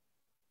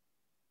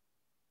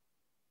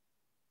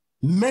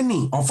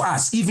 many of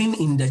us, even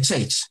in the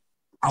church,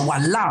 our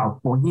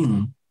love for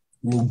him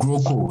will grow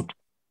cold.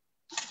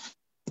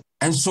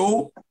 And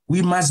so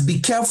we must be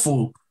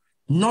careful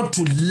not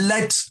to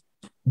let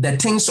the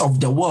things of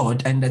the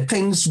world and the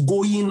things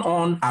going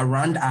on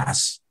around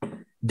us,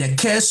 the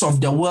cares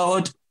of the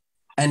world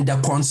and the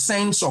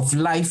concerns of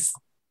life,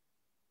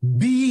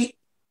 be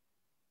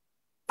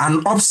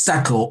an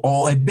obstacle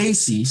or a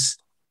basis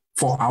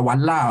for our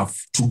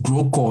love to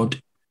grow cold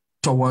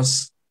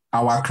towards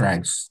our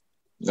Christ.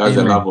 That's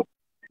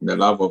the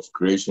love of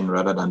creation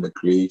rather than the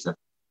creator.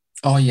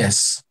 Oh,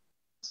 yes.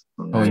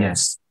 Right. Oh,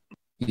 yes.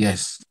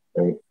 Yes.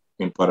 Very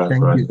important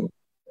for us.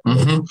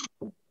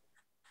 Mm-hmm.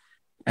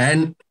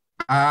 And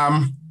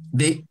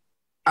the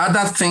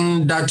other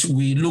thing that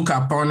we look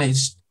upon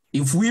is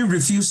if we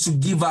refuse to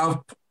give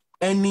up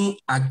any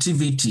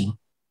activity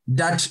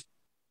that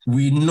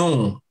we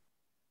know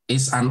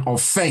is an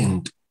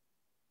offense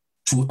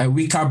to a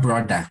weaker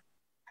brother,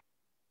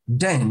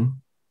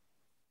 then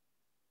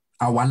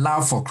our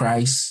love for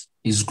Christ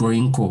is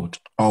growing cold,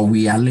 or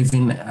we are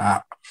living,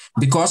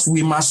 because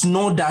we must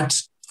know that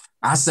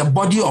as a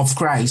body of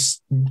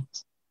Christ,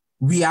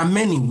 we are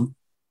many.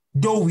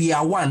 Though we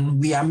are one,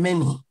 we are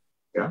many.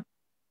 Yeah.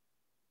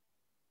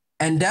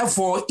 And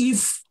therefore,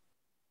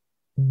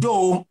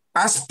 though,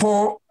 as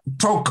Paul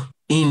talked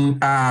in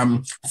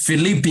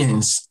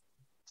Philippians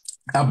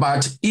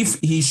about if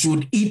he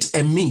should eat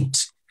a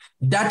meat,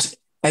 that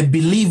a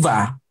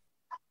believer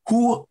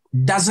who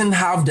doesn't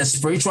have the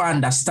spiritual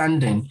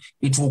understanding,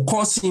 it will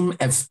cause him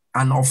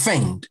an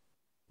offense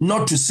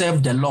not to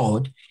serve the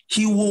Lord,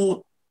 he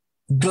will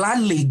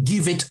gladly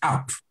give it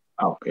up.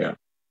 Oh, yeah.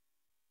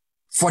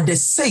 For the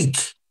sake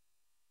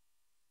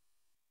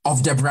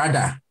of the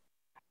brother,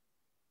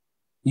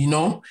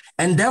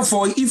 and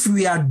therefore, if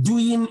we are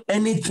doing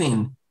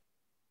anything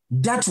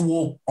that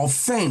will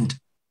offend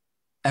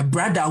a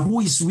brother who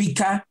is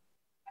weaker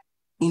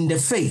in the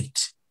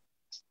faith,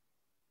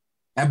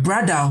 a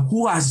brother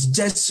who has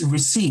just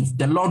received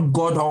the Lord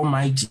God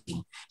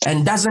Almighty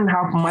and doesn't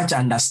have much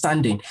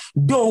understanding,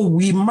 though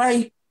we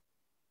might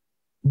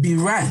be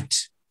right,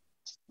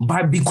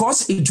 but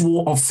because it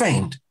will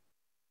offend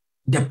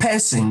the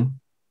person,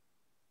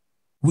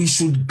 we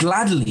should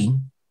gladly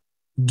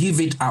give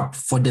it up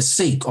for the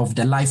sake of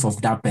the life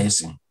of that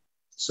person.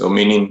 So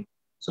meaning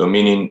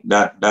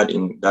that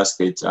in that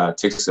state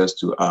takes us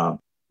to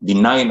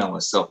denying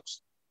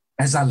ourselves.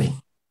 Exactly.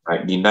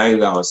 Right,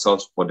 denying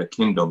ourselves for the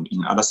kingdom.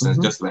 In other sense,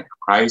 just like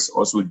Christ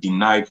also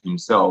denied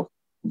himself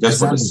just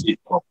for the sake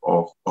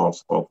of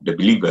the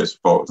believers,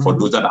 for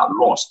those that are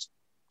lost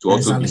to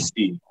also be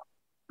saved.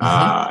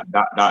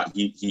 That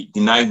he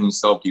denied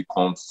himself, he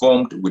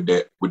conformed with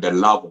the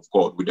love of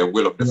God, with the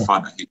will of the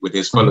Father, with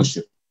his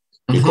fellowship,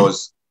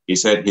 because he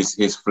said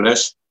his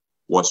flesh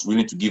was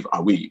willing to give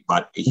away,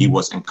 but he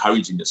was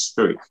encouraged in the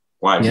spirit.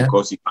 Why?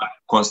 Because he had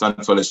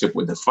constant fellowship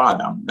with the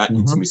Father. That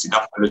intimacy,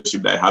 that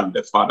fellowship that he had with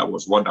the Father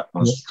was what that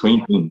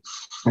constrained him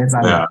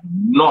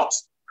not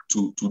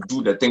to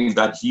do the things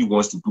that he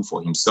wants to do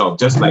for himself.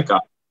 Just like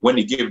when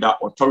he gave that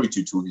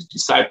authority to his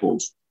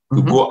disciples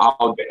to go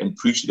out there and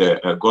preach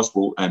the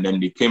gospel, and then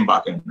they came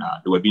back and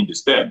they were being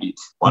disturbed.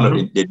 One of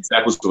the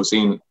disciples was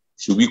saying,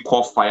 should we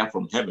call fire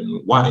from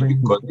heaven? Why?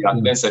 Because they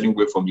are then sending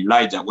away from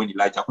Elijah when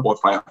Elijah called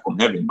fire from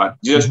heaven. But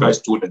Jesus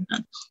Christ told them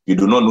that you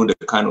do not know the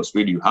kind of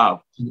spirit you have.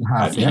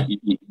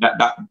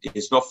 That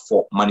is not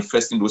for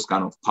manifesting those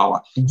kind of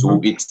power. So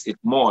it's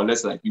more or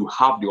less like you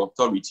have the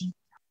authority,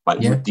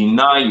 but you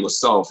deny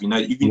yourself.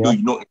 Even though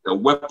you know it's a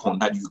weapon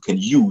that you can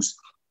use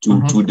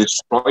to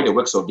destroy the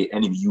works of the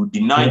enemy, you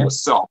deny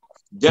yourself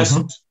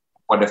just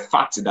for the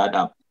fact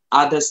that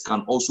others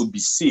can also be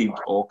saved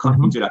or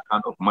come into that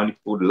kind of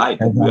manifold light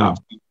that you have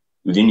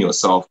within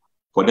yourself,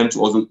 for them to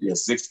also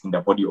exist in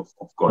the body of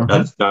God.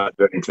 That's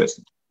very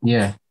interesting.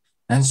 Yeah.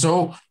 And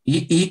so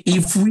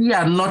if we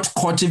are not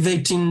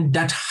cultivating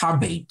that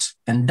habit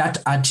and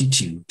that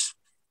attitude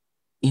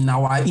in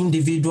our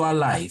individual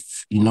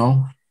life,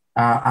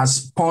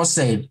 as Paul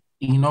said,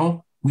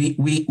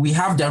 we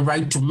have the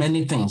right to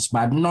many things,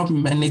 but not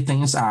many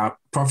things are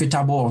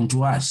profitable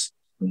unto us,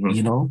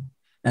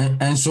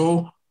 and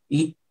so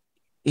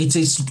it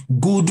is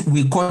good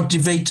we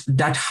cultivate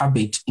that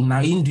habit in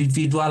our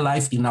individual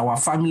life, in our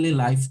family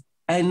life,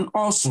 and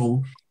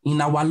also in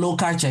our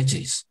local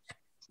churches,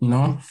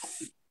 And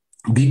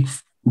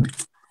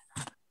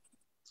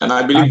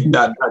I believe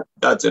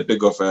that's a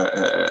big of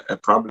a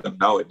problem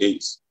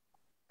nowadays,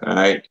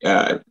 right?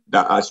 That,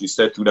 as you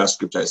said through that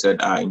scripture, I said,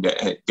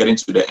 getting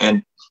to the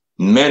end,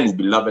 men will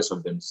be lovers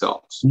of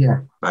themselves,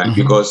 right?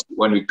 Because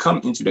when we come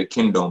into the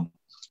kingdom,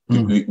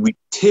 we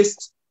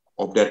taste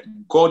of that.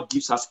 God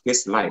gives us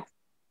his life.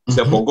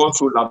 So for God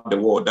so loved the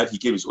world that he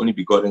gave his only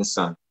begotten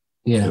son.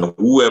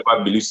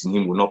 Whoever believes in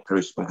him will not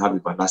perish but have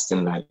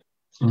everlasting life.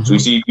 So you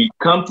see, we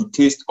come to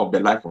taste of the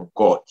life of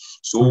God.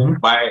 So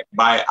by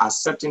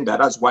accepting that,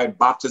 that's why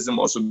baptism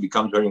also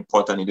becomes very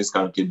important in this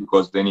kind of case,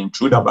 because then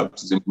through that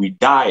baptism, we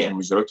die and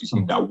resurrect with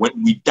him. That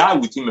when we die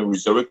with him and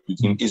resurrect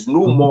with him, is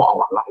no more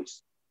our life.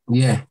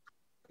 Yeah.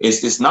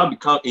 It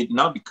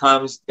now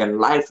becomes the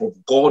life of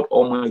God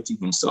Almighty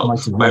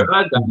himself. But I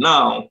realize that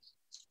now,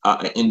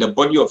 in the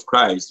body of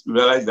Christ, we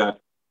realize that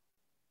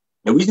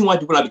The reason why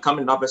people are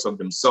becoming lovers of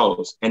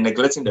themselves and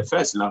neglecting the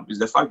first love is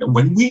the fact that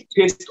when we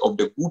taste of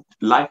the good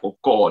life of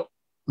God,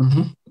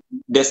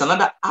 there's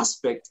another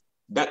aspect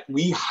that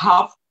we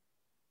have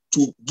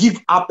to give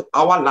up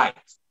our life.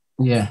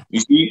 Yeah. You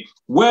see,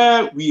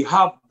 where we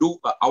have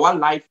our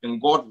life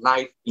and God's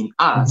life in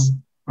us,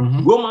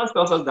 Romans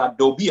tells us that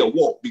there'll be a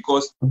war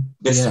because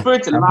the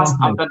spirit lasts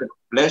after the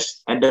flesh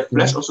and the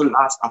flesh also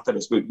lasts after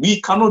the spirit.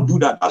 We cannot do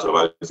that. That's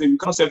why I say we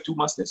cannot serve two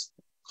masters.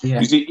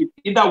 You see,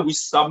 either we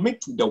submit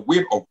to the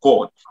will of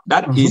God,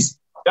 that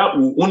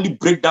will only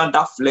break down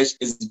that flesh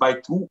is by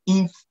through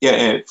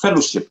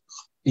fellowship.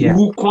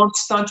 Through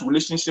constant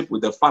relationship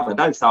with the Father.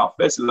 That is our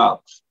first love.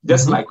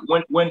 Just like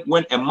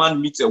when a man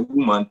meets a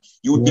woman,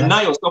 you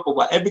deny yourself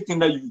about everything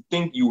that you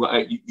think you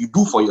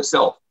do for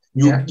yourself.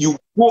 You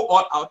go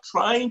all out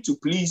trying to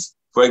please,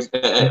 for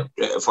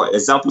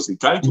example,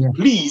 trying to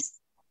please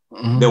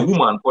the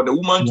woman, for the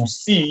woman to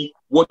see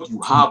what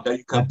you have, that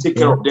you can take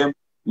care of them.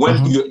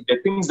 When the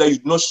things that you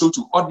do not show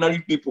to ordinary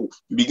people,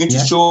 you begin to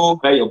show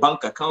by your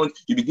bank account,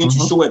 you begin to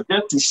show it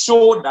there to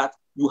show that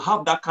you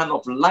have that kind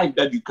of life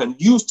that you can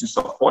use to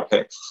support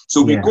her.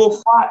 So we go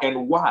far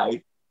and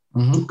wide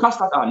to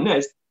cast out our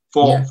nest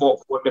for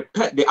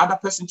the other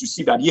person to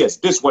see that, yes,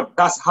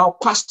 that's how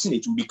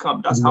passionate we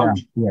become. That's how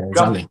we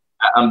become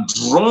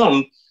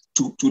drawn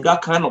to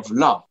that kind of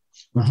love.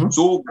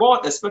 So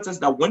God expects us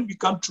that when we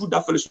come through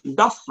that fellowship,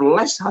 that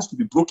flesh has to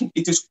be broken.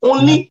 It is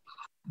only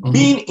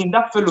being in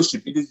that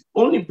fellowship, it is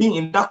only being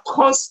in that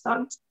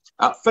constant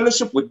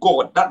fellowship with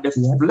God that the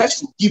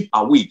flesh will give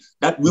away,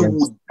 that we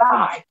will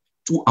die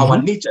to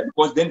our nature,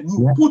 because then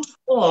we put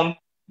on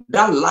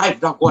that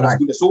life that God has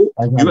given us. So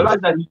you realize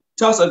that he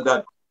tells us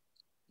that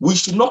we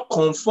should not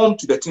conform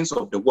to the things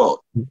of the world.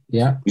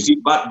 You see,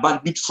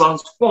 but be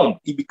transformed.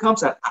 It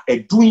becomes a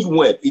doing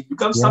word. It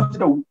becomes something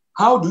that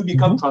how do we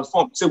become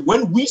transformed? So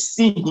when we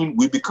see him,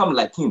 we become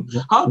like him.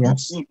 How do we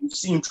see him? We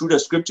see him through the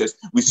scriptures.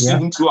 We see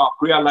him through our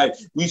prayer life.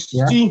 We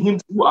see him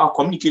through our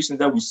communications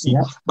that we see.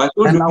 But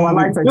so and our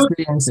life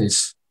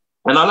experiences.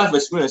 And our life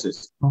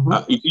experiences.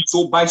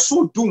 So by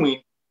so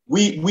doing,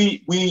 we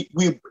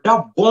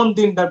that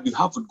bonding that we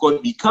have with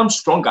God becomes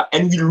stronger,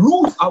 and we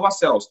lose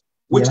ourselves,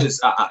 which is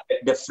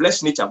the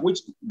flesh nature, which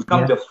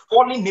becomes the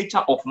fallen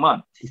nature of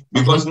man.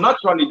 Because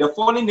naturally, the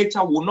fallen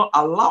nature will not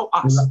allow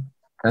us.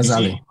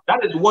 See,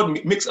 that is what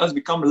makes us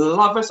become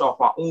lovers of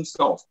our own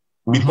self.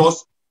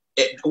 Because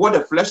what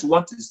the flesh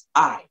wants is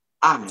I.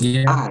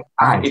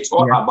 It's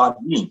all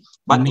about me.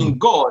 But in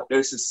God, there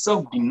is a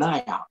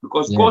self-denial,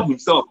 because God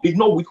himself did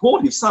not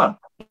withhold his son.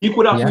 He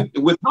could have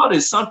withheld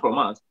his son from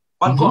us.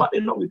 But God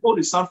did not withhold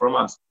his son from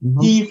us.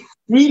 He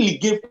freely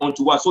gave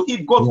unto us. So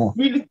if God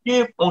freely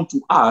gave unto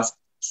us,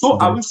 so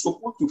are we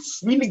supposed to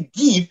freely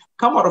give,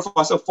 come out of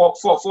ourselves?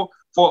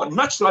 For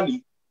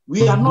naturally,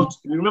 we are not.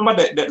 Remember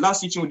the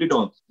last teaching we did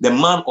on the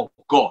man of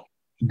God.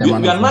 We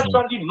are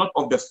naturally not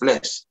of the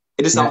flesh.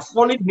 It is our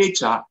fallen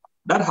nature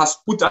that has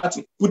put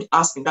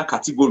us in that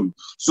category.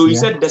 So he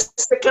said the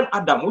second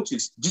Adam, which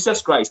is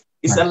Jesus Christ,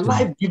 is a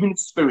life-giving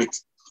spirit.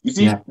 You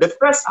see, the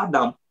first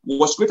Adam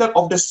was created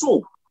of the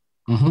soul.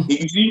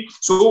 You see,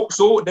 so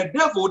the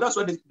devil, that's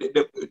what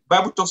the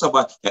Bible talks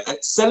about,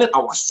 selling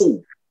our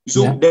soul.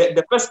 So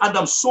the first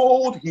Adam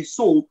sold his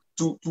soul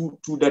to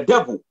the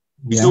devil.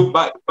 So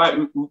by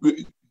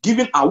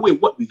giving away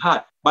what we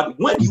had. But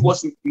when he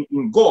was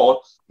in God,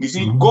 you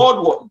see,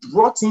 God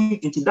brought him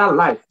into that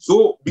life.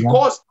 So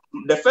because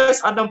the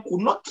first Adam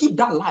could not keep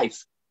that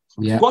life,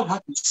 God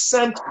had to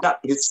send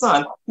his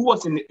son, who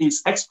was in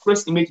his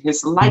express image,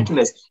 his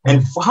likeness,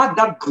 and had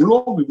that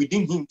glory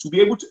within him to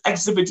be able to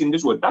exhibit in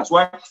this world. That's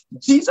why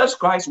Jesus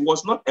Christ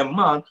was not a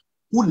man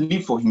who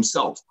lived for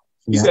himself.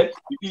 He said,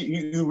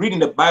 you read in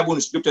the Bible and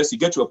the scriptures, you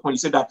get to a point, he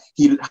said that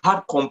he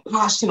had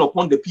compassion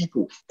upon the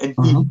people and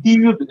he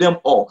healed them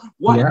all.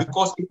 Why?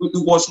 Because he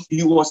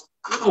was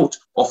out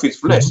of his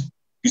flesh.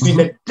 You see,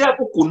 the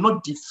devil could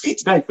not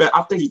defeat that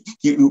after he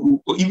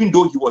even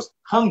though he was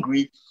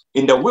hungry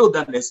in the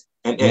wilderness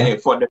and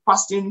for the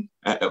fasting,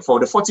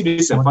 for the 40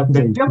 days and fast,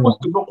 the devil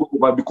could not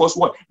over, because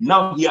what?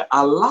 Now he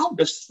allowed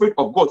the Spirit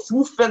of God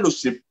through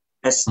fellowship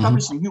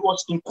establishing. He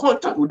was in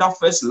contact with that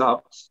first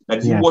love,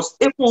 that he was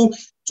able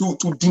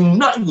to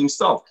deny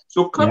himself.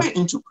 So coming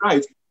into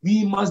Christ,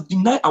 we must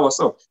deny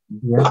ourselves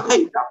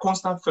by that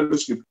constant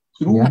fellowship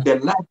through the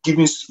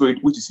life-giving Spirit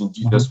which is in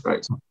Jesus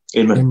Christ.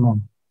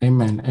 Amen.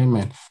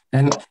 Amen.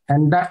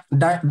 And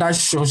that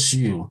shows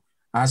you,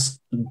 as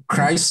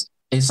Christ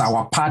is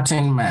our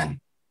pattern man,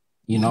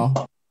 you know,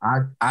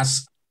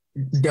 as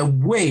the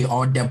way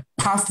or the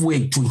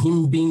pathway to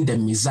him being the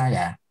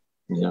Messiah.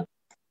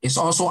 It's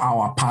also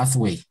our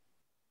pathway.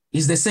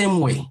 It's the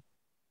same way.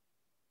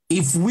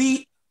 If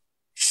we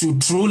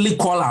should truly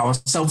call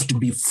ourselves to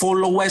be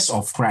followers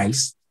of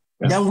Christ,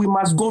 then we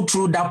must go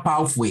through that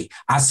pathway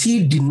as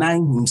he denied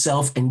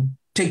himself and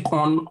take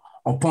on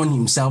upon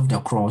himself the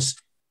cross.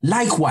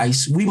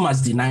 Likewise, we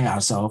must deny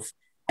ourselves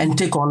and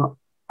take on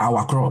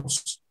our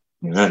cross.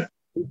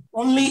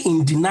 Only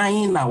in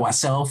denying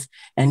ourselves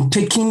and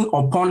taking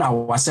upon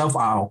ourselves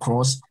our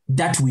cross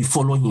that we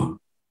follow him.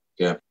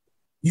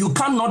 you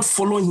cannot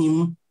follow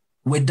him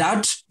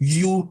without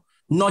you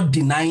not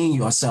denying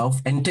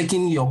yourself and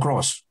taking your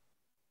cross.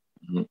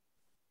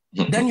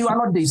 Then you are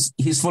not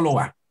his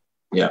follower.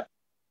 Yeah.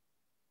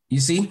 You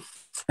see?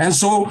 And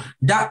so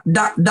that's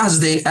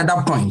the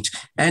other point.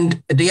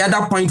 And the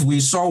other point we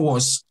saw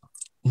was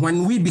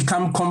when we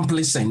become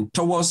complacent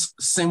towards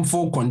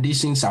sinful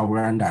conditions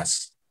around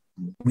us,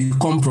 we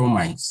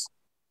compromise.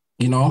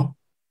 You know,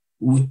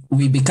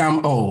 we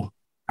become,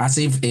 as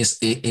if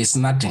it's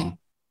nothing.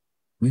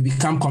 We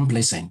become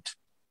complacent.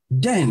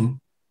 Then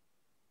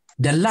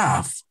the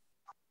love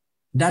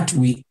that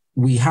we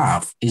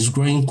have is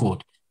growing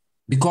cold,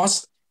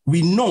 because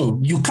we know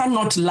you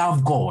cannot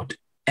love God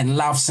and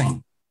love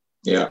sin.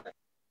 Yeah.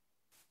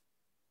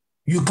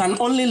 You can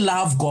only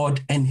love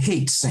God and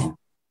hate sin.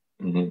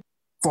 Mm-hmm.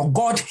 For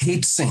God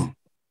hates sin.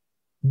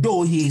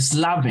 Though he is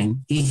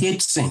loving, he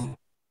hates sin.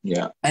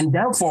 Yeah. And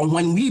therefore,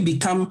 when we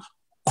become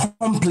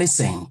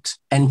complacent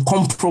and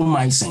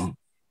compromising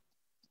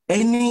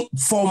any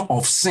form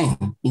of sin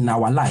in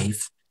our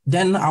life,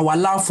 then our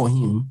love for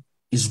him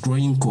is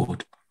growing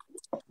cold.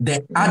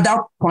 The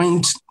other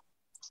point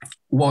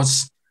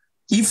was,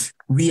 if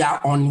we are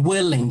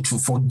unwilling to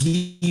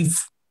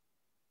forgive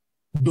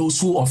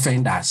those who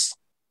offend us.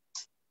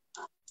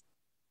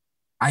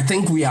 I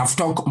think we have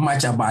talked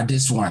much about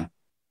this one,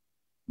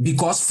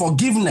 because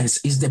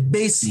forgiveness is the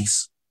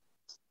basis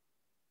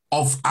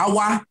of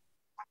our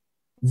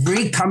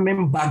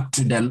coming back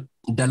to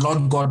the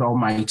Lord God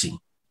Almighty,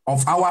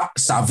 of our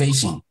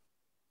salvation.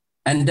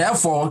 And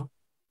therefore,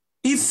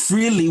 if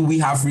really we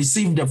have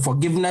received the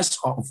forgiveness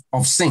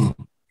of sin,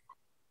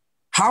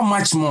 how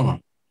much more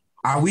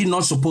are we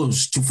not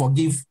supposed to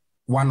forgive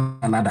one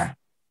another?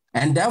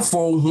 And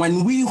therefore,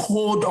 when we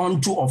hold on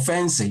to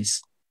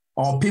offenses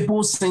or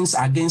people's sins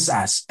against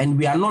us, and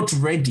we are not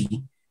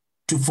ready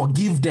to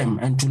forgive them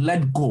and to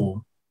let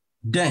go,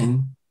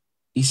 then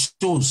it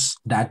shows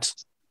that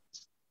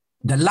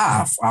the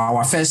love,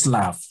 our first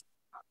love,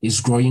 is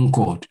growing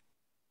cold.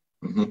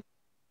 Mm-hmm.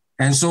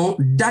 And so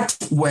that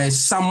were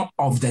some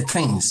of the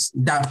things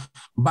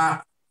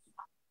but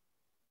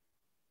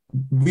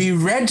we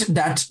read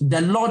that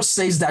the Lord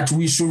says that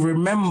we should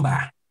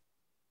remember,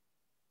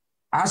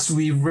 as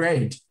we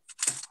read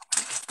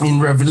in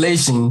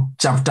Revelation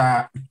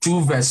chapter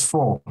 2, verse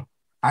 4,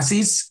 as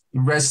it's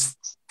verse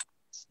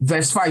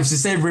 5, he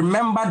said,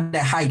 remember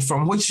the height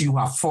from which you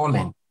have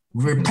fallen,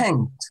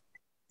 repent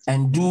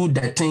and do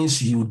the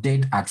things you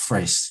did at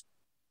first.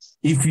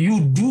 If you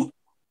do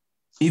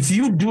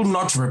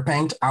not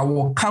repent, I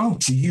will come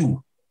to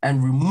you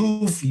and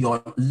remove your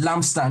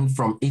lampstand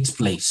from its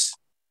place.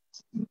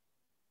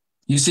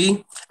 You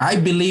see, I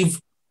believe,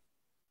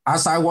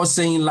 as I was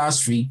saying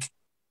last week,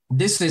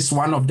 this is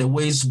one of the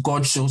ways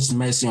God shows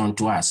mercy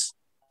unto us.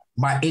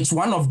 But it's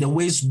one of the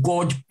ways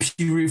God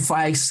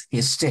purifies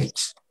his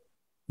church.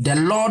 The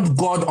Lord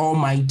God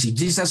Almighty,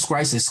 Jesus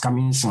Christ, is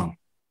coming soon.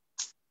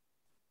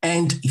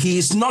 And he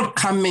is not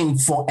coming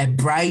for a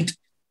bride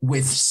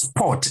with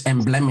spot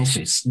and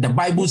blemishes. The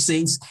Bible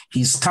says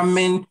he's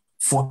coming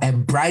for a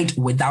bride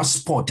without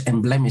spot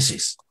and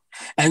blemishes.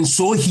 And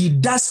so he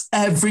does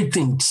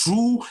everything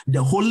through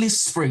the Holy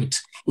Spirit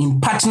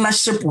in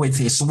partnership with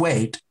his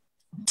word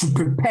to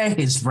prepare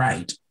his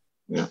bride,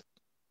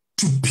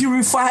 to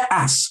purify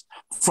us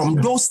from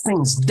those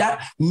things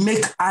that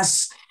make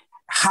us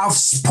have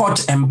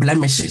spot and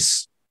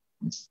blemishes.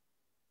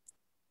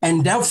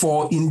 And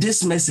therefore, in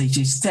this message,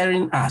 he's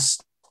telling us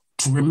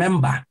to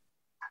remember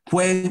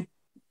where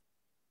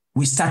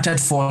we started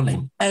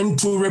falling and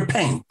to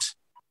repent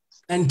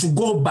and to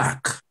go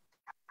back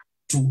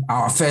to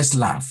our first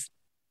love.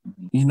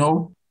 You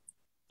know,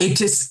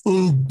 it is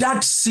in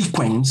that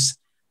sequence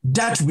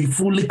that we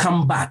fully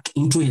come back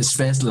into his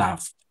first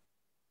love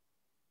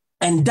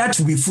and that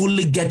we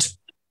fully get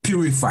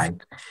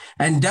purified.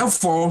 And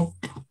therefore,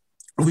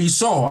 we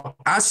saw,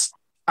 as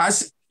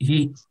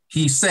he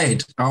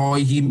said, or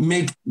he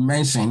made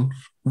mention,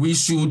 we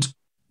should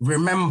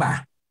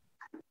remember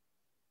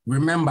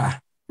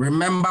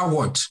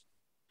what?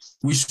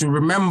 We should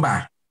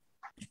remember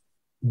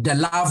the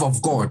love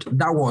of God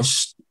that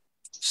was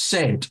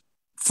shed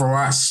for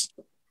us.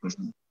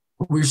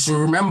 We should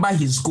remember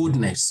his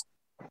goodness,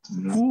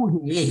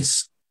 who he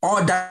is,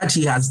 all that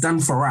he has done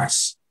for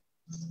us,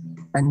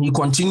 and he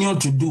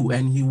continued to do,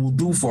 and he will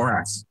do for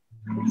us.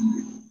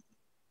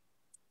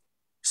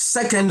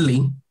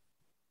 Secondly,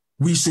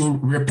 we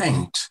should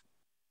repent.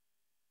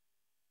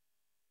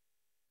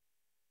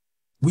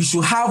 We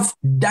should have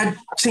that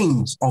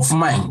change of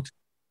mind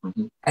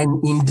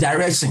and in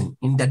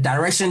the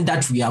direction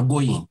that we are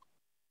going.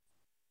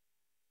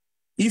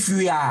 If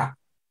we are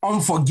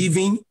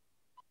unforgiving,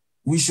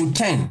 we should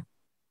turn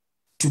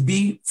to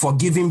be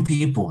forgiving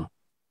people.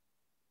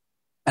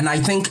 And I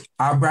think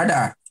our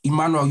brother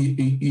Emmanuel,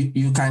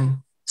 you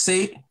can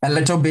say a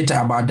little bit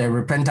about the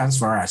repentance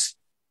for us.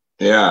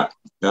 Yeah,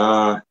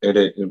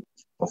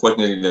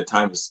 unfortunately the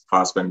time is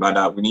fast spent,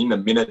 but within a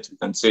minute we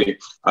can say,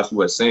 as we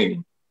were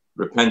saying,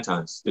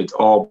 repentance. It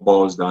all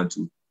boils down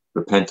to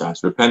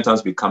repentance.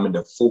 Repentance becoming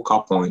the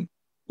focal point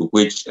to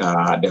which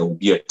there will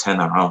be a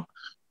turnaround.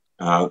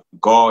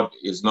 God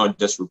is not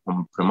just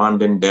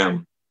reprimanding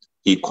them,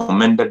 he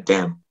commended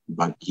them,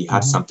 but he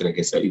has something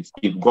against it.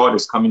 If God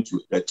is coming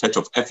to the church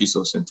of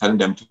Ephesus and telling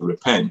them to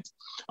repent,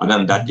 and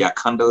then that their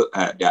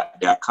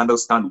candle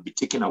stand will be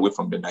taken away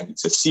from them,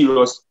 it's a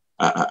serious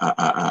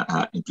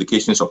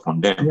implications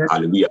upon them. Yeah.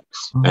 Hallelujah.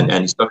 And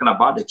he's talking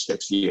about the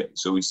church here.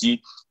 So we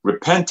see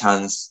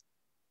repentance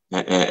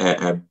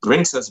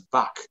brings us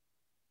back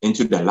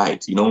into the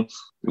light. You know,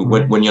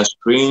 when you're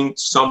straying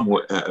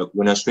somewhere,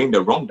 when you're straying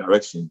the wrong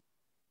direction,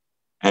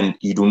 and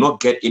you do not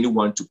get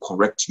anyone to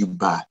correct you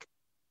back,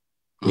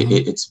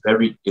 it's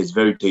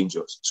very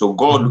dangerous. So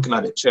God, looking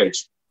at the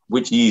church,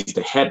 which he is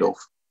the head of,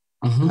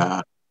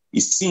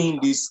 is seeing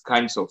these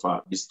kinds of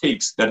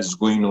mistakes that is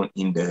going on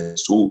in there.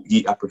 So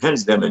he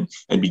apprehends them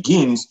and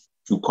begins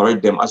to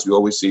correct them. As we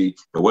always say,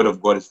 the word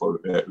of God is for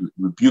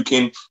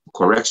rebuking,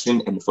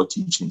 correction, and for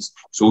teachings.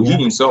 So he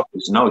himself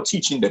is now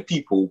teaching the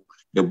people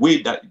the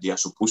way that they are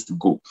supposed to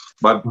go.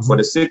 But for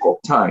the sake of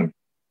time,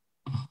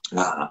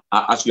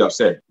 as you have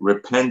said,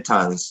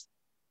 repentance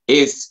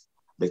is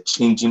the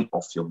changing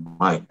of your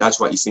mind. That's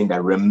why he's saying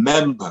that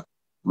remember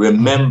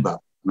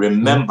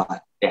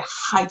the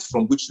height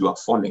from which you are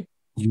falling.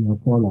 You are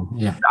falling.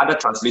 Yeah. The other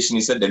translation,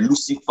 he said the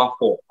Lucifer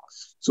fall.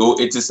 So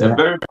it is a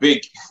very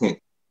big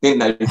thing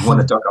that if you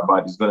want to talk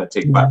about, is going to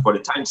take. But for the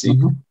time's sake,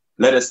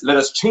 let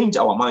us change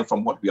our mind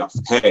from what we have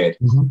heard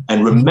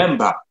and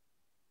remember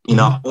in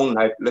our own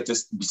life. Let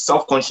us be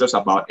self-conscious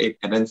about it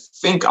and then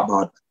think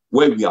about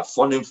where we are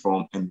falling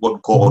from and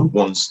what God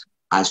wants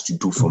us to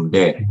do from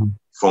there.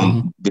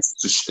 From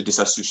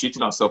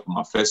disassociating ourselves from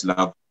our first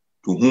love,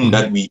 to whom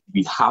that we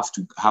have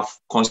to have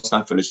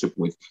constant fellowship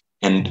with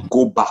and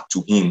go back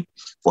to him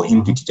for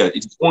him to teach us.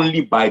 It's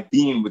only by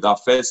being with our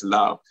first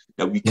love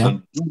that we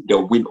can do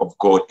the will of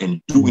God and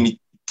do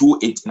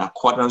it in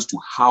accordance to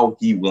how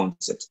he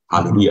wants it.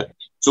 Hallelujah.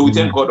 So we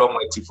thank God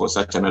Almighty for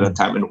such another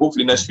time. And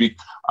hopefully next week,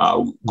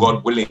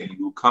 God willing,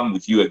 we'll come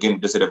with you again,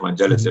 Blessed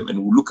Evangelism,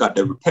 and we'll look at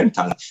the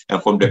repentance and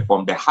from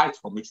the height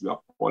from which we are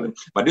fallen.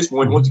 But this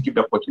moment, we want to give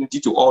the opportunity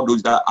to all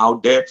those that are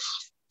out there.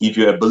 If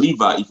you're a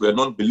believer, if you're a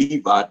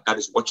non-believer that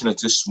is watching at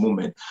this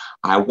moment,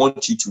 I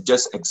want you to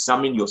just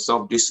examine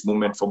yourself this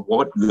moment from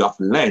what you have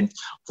learned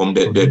from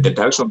the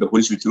direction of the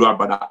Holy Spirit through our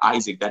brother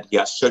Isaac that he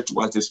has shared to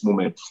us this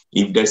moment.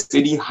 If there's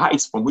any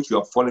heights from which you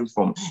are falling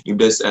from, if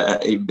there's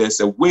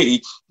a way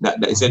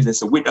that it says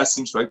there's a way that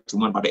seems right to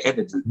man, but the end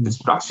is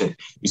distraction.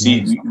 You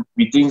see,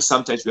 we think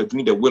sometimes we are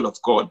doing the will of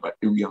God, but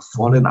we are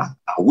falling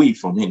away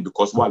from him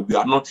because why? We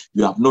have not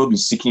been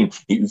seeking.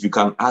 If you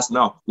can ask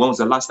now, when was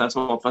the last time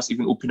some of us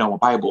even opened our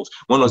Bible?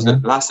 When was the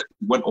last time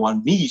we went on our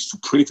knees to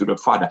pray to the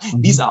Father?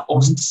 These are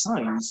all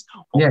signs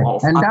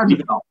of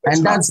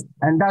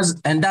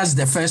that's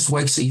the first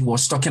works he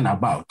was talking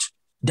about.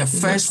 The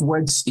first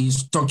words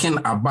he's talking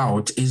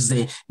about is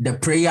the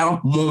prayer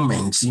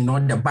moments,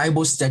 the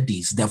Bible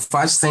studies, the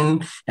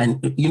fasting,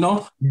 and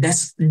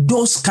there's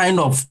those kind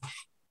of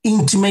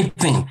intimate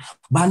thing.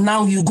 But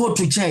now you go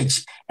to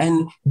church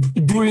and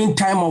during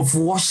time of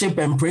worship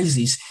and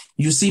praises,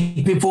 you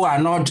see people are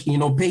not,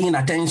 paying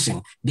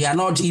attention. They are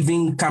not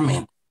even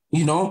coming,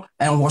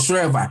 and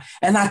whatsoever.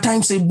 And at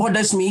times it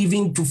bothers me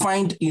even to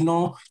find,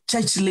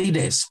 church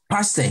leaders,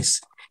 pastors,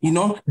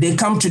 they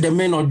come to the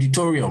main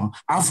auditorium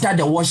after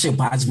the worship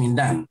has been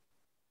done,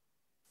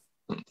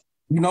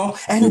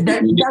 and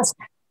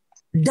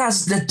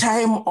that's the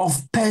time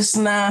of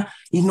personal,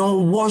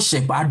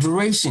 worship,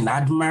 adoration,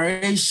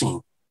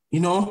 admiration,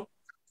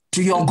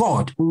 to your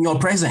God in your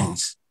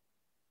presence.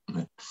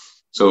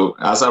 So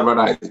as our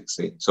brother Isaac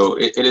said, so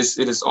it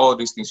is all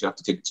these things you have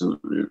to take to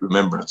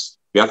remembrance.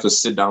 You have to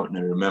sit down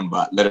and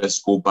remember. Let us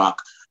go back.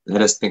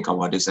 Let us think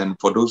about this. And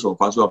for those of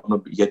us who have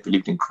not yet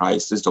believed in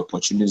Christ, this is the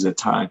opportunity, is the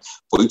time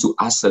for you to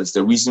access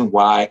the reason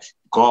why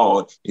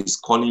God is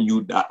calling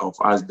you that of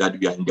us that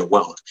we are in the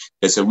world.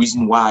 There's a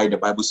reason why the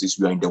Bible says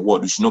we are in the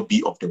world. We should not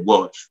be of the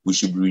world. We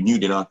should be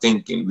renewed in our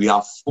thinking. We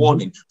are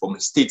falling from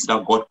the state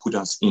that God put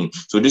us in.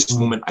 So this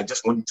moment, I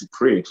just want you to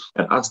pray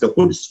and ask the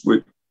Holy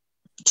Spirit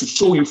to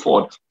show you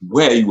forth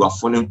where you are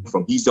falling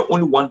from. He's the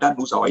only one that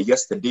knows our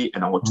yesterday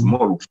and our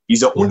tomorrow. He's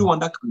the only one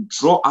that can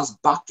draw us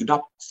back to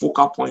that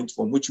focal point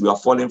from which we are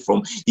falling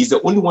from. He's the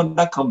only one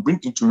that can bring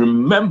into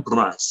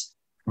remembrance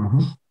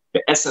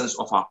the essence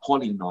of our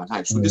calling in our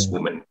life. So this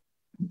moment,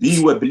 be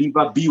you a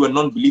believer, be you a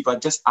non-believer,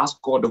 just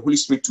ask God, the Holy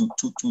Spirit, to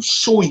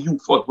show you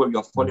forth where you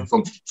are falling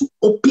from, to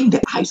open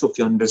the eyes of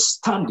your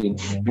understanding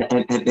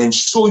and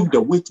show you the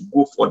way to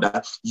go for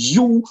that.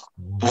 You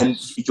and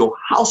your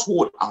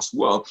household as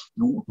well,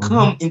 you will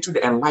come into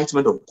the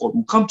enlightenment of God,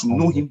 you come to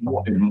know him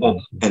more and more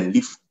and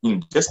live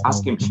him. Just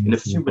ask him in a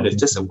few minutes,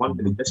 just a 1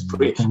 minute, just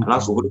pray and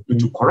ask the Holy Spirit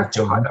to correct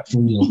your heart.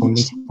 You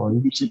should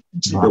see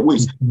the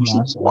ways. You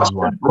should wash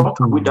and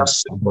block away that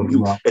sin from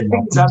you. The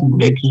things that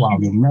make you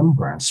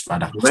remembrance,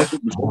 Father. Remember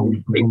to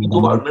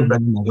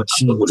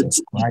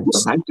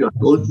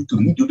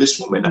lead you this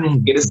moment.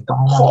 It is the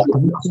call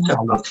of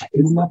acceptance,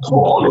 it's the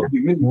call of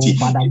humility,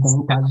 it's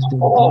the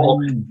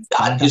call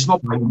that is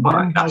not by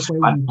mind,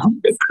 but through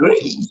the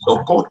grace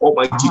of God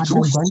Almighty,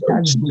 through Jesus,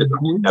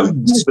 that we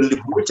be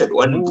liberated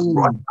and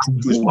brought back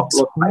to His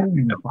marvelous life,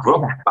 and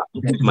brought back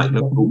to His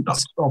magnificent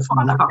program.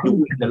 Father, have your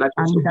way in the life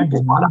of your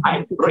people. Father,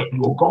 I pray,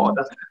 oh God,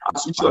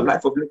 as with your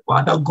life of the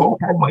Father, God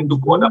Almighty,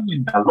 God,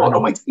 and Lord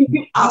Almighty,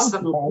 even as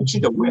I'm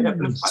teaching the word,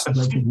 Heavenly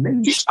Father,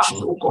 teach us,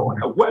 oh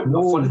God, the word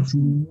of falling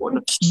to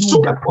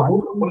so that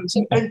God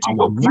and to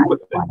your people,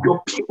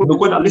 the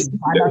God, that listen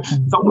to them,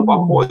 some of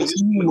our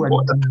voices,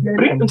 God,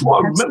 bring into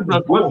our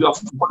remembrance where we are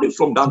falling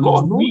from that,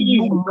 Lord,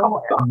 we will come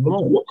back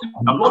to work,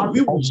 and Lord,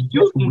 we will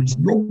still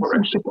continue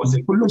correction for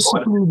sake of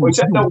God. For He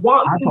said, the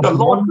one whom the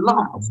Lord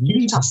loves,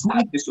 He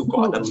chastises this, oh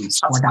God,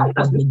 chastise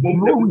us this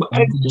moment,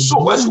 and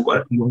show us, oh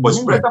God,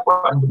 was better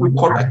for us to be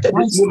corrected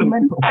this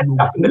moment, end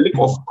up in the lake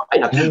of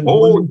fire.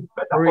 Oh,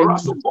 better for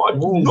us, oh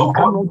God, to know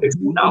God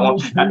now,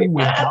 at the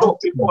end of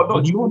it, oh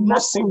Lord, you will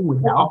not see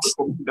without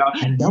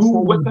you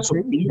workers of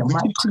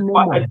iniquity.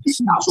 Father, teach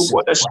us, oh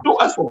God, show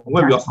us from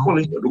where we are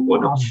falling, oh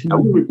God,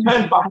 and we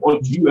return back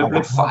unto you,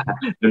 Heavenly Father,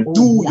 and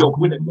do your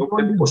will and your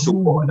purpose, oh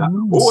God.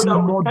 Oh,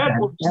 that we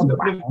return unto you,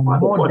 Heavenly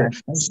Father, God,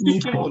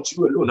 speaking unto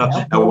you alone,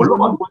 and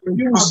Lord, when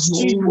you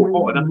see, oh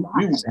God,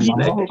 we will be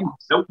like you,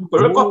 and we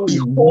forever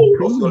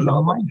behold of your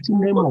love,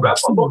 forever,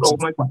 Lord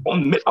Almighty,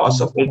 commit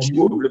ourselves unto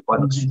you, Heavenly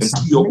Father, and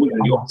to your will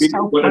and your faith,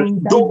 God,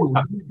 and those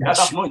that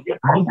have not yet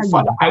come,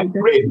 Father, I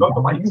pray, Lord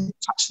Almighty, you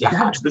touch their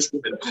hearts this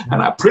morning,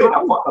 and I pray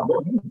that, Father,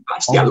 Lord, you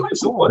touch their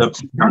lives, oh God,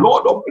 and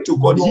Lord Almighty,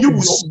 God, you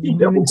will speak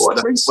them, oh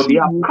God, for they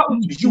have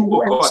come to you,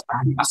 oh God,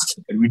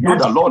 and we know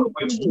that, Lord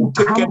Almighty, you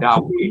take care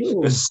away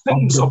the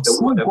sins of the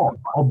world,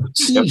 Father,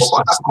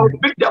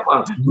 convict them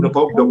to the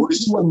power of the Holy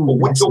Spirit, for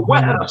with the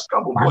word has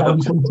come, oh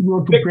God,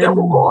 convict them,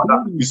 oh God,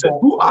 you said,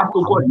 who are,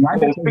 oh God, you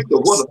convict the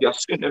word of their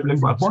sin, Heavenly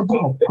Father,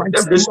 convict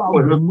them this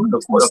morning,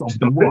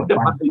 and bring them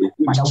under your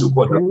grace, oh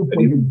God,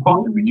 and you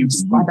come with you,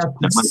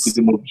 the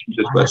mighty name of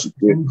Jesus Christ,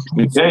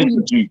 we thank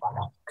you, Jesus.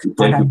 We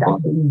thank you,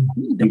 Father.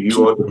 We give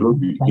you all the glory.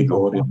 We give you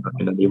all the honor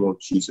in the name of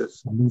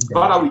Jesus.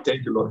 Father, we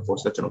thank you, Lord, for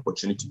such an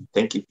opportunity.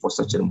 Thank you for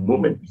such a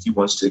moment. We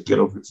want to take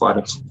care of you,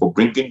 Father, for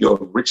bringing your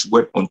rich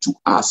word unto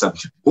us,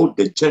 both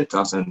the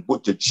Gentiles and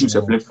both the Jews,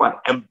 Heavenly Father,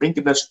 and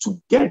bringing us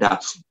together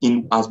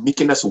in us,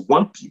 making us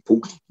one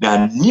people that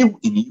are new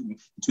in you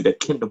to the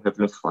kingdom,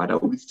 Heavenly Father.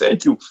 We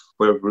thank you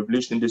for your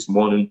revelation this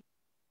morning,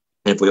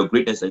 and for your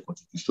greatness that you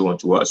continue to show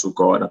unto us, oh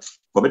God.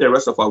 Commit the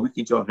rest of our week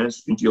into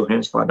your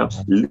hands, Father.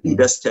 Lead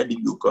us, steady,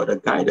 you,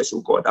 God, guide us,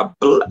 oh God.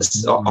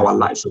 Bless our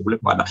lives, oh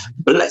Father.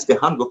 Bless the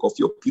handwork of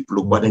your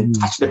people, oh God, and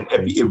touch them in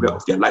every area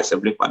of their lives,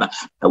 Heavenly Father.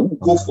 That we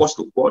go forth,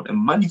 oh God,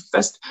 and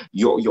manifest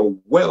your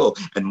will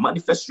and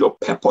manifest your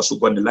purpose, oh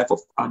God, in the life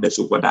of others,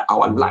 oh God, that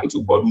our lives,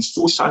 oh God, will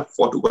so shine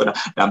forth, oh God,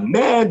 that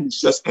men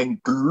just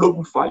and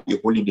glorify your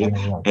holy name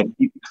and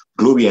give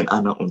glory and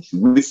honor unto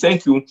you. We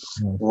thank you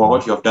for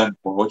what you have done,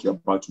 for what you're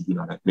about to do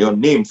now. May your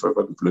name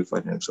forever be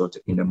glorified and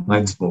exalted. In the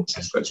mighty name of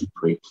Jesus Christ, we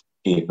pray.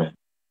 Amen.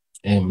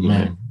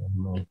 Amen.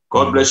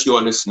 God bless you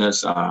all,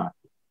 listeners.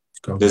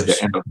 This is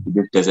the end of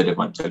today's Desert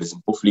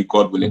Evangelism. Hopefully,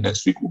 God willing,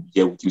 next week we'll be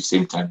here with you,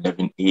 same time,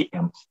 11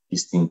 a.m.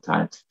 Eastern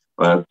time.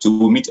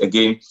 To meet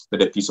again,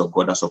 with the peace of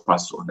God that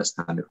surpasses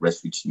understanding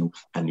rest with you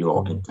and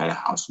your entire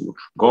household.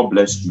 God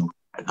bless you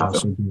and have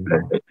a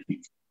blessed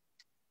week.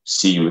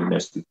 See you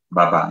next week.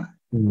 Bye-bye.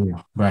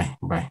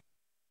 Bye.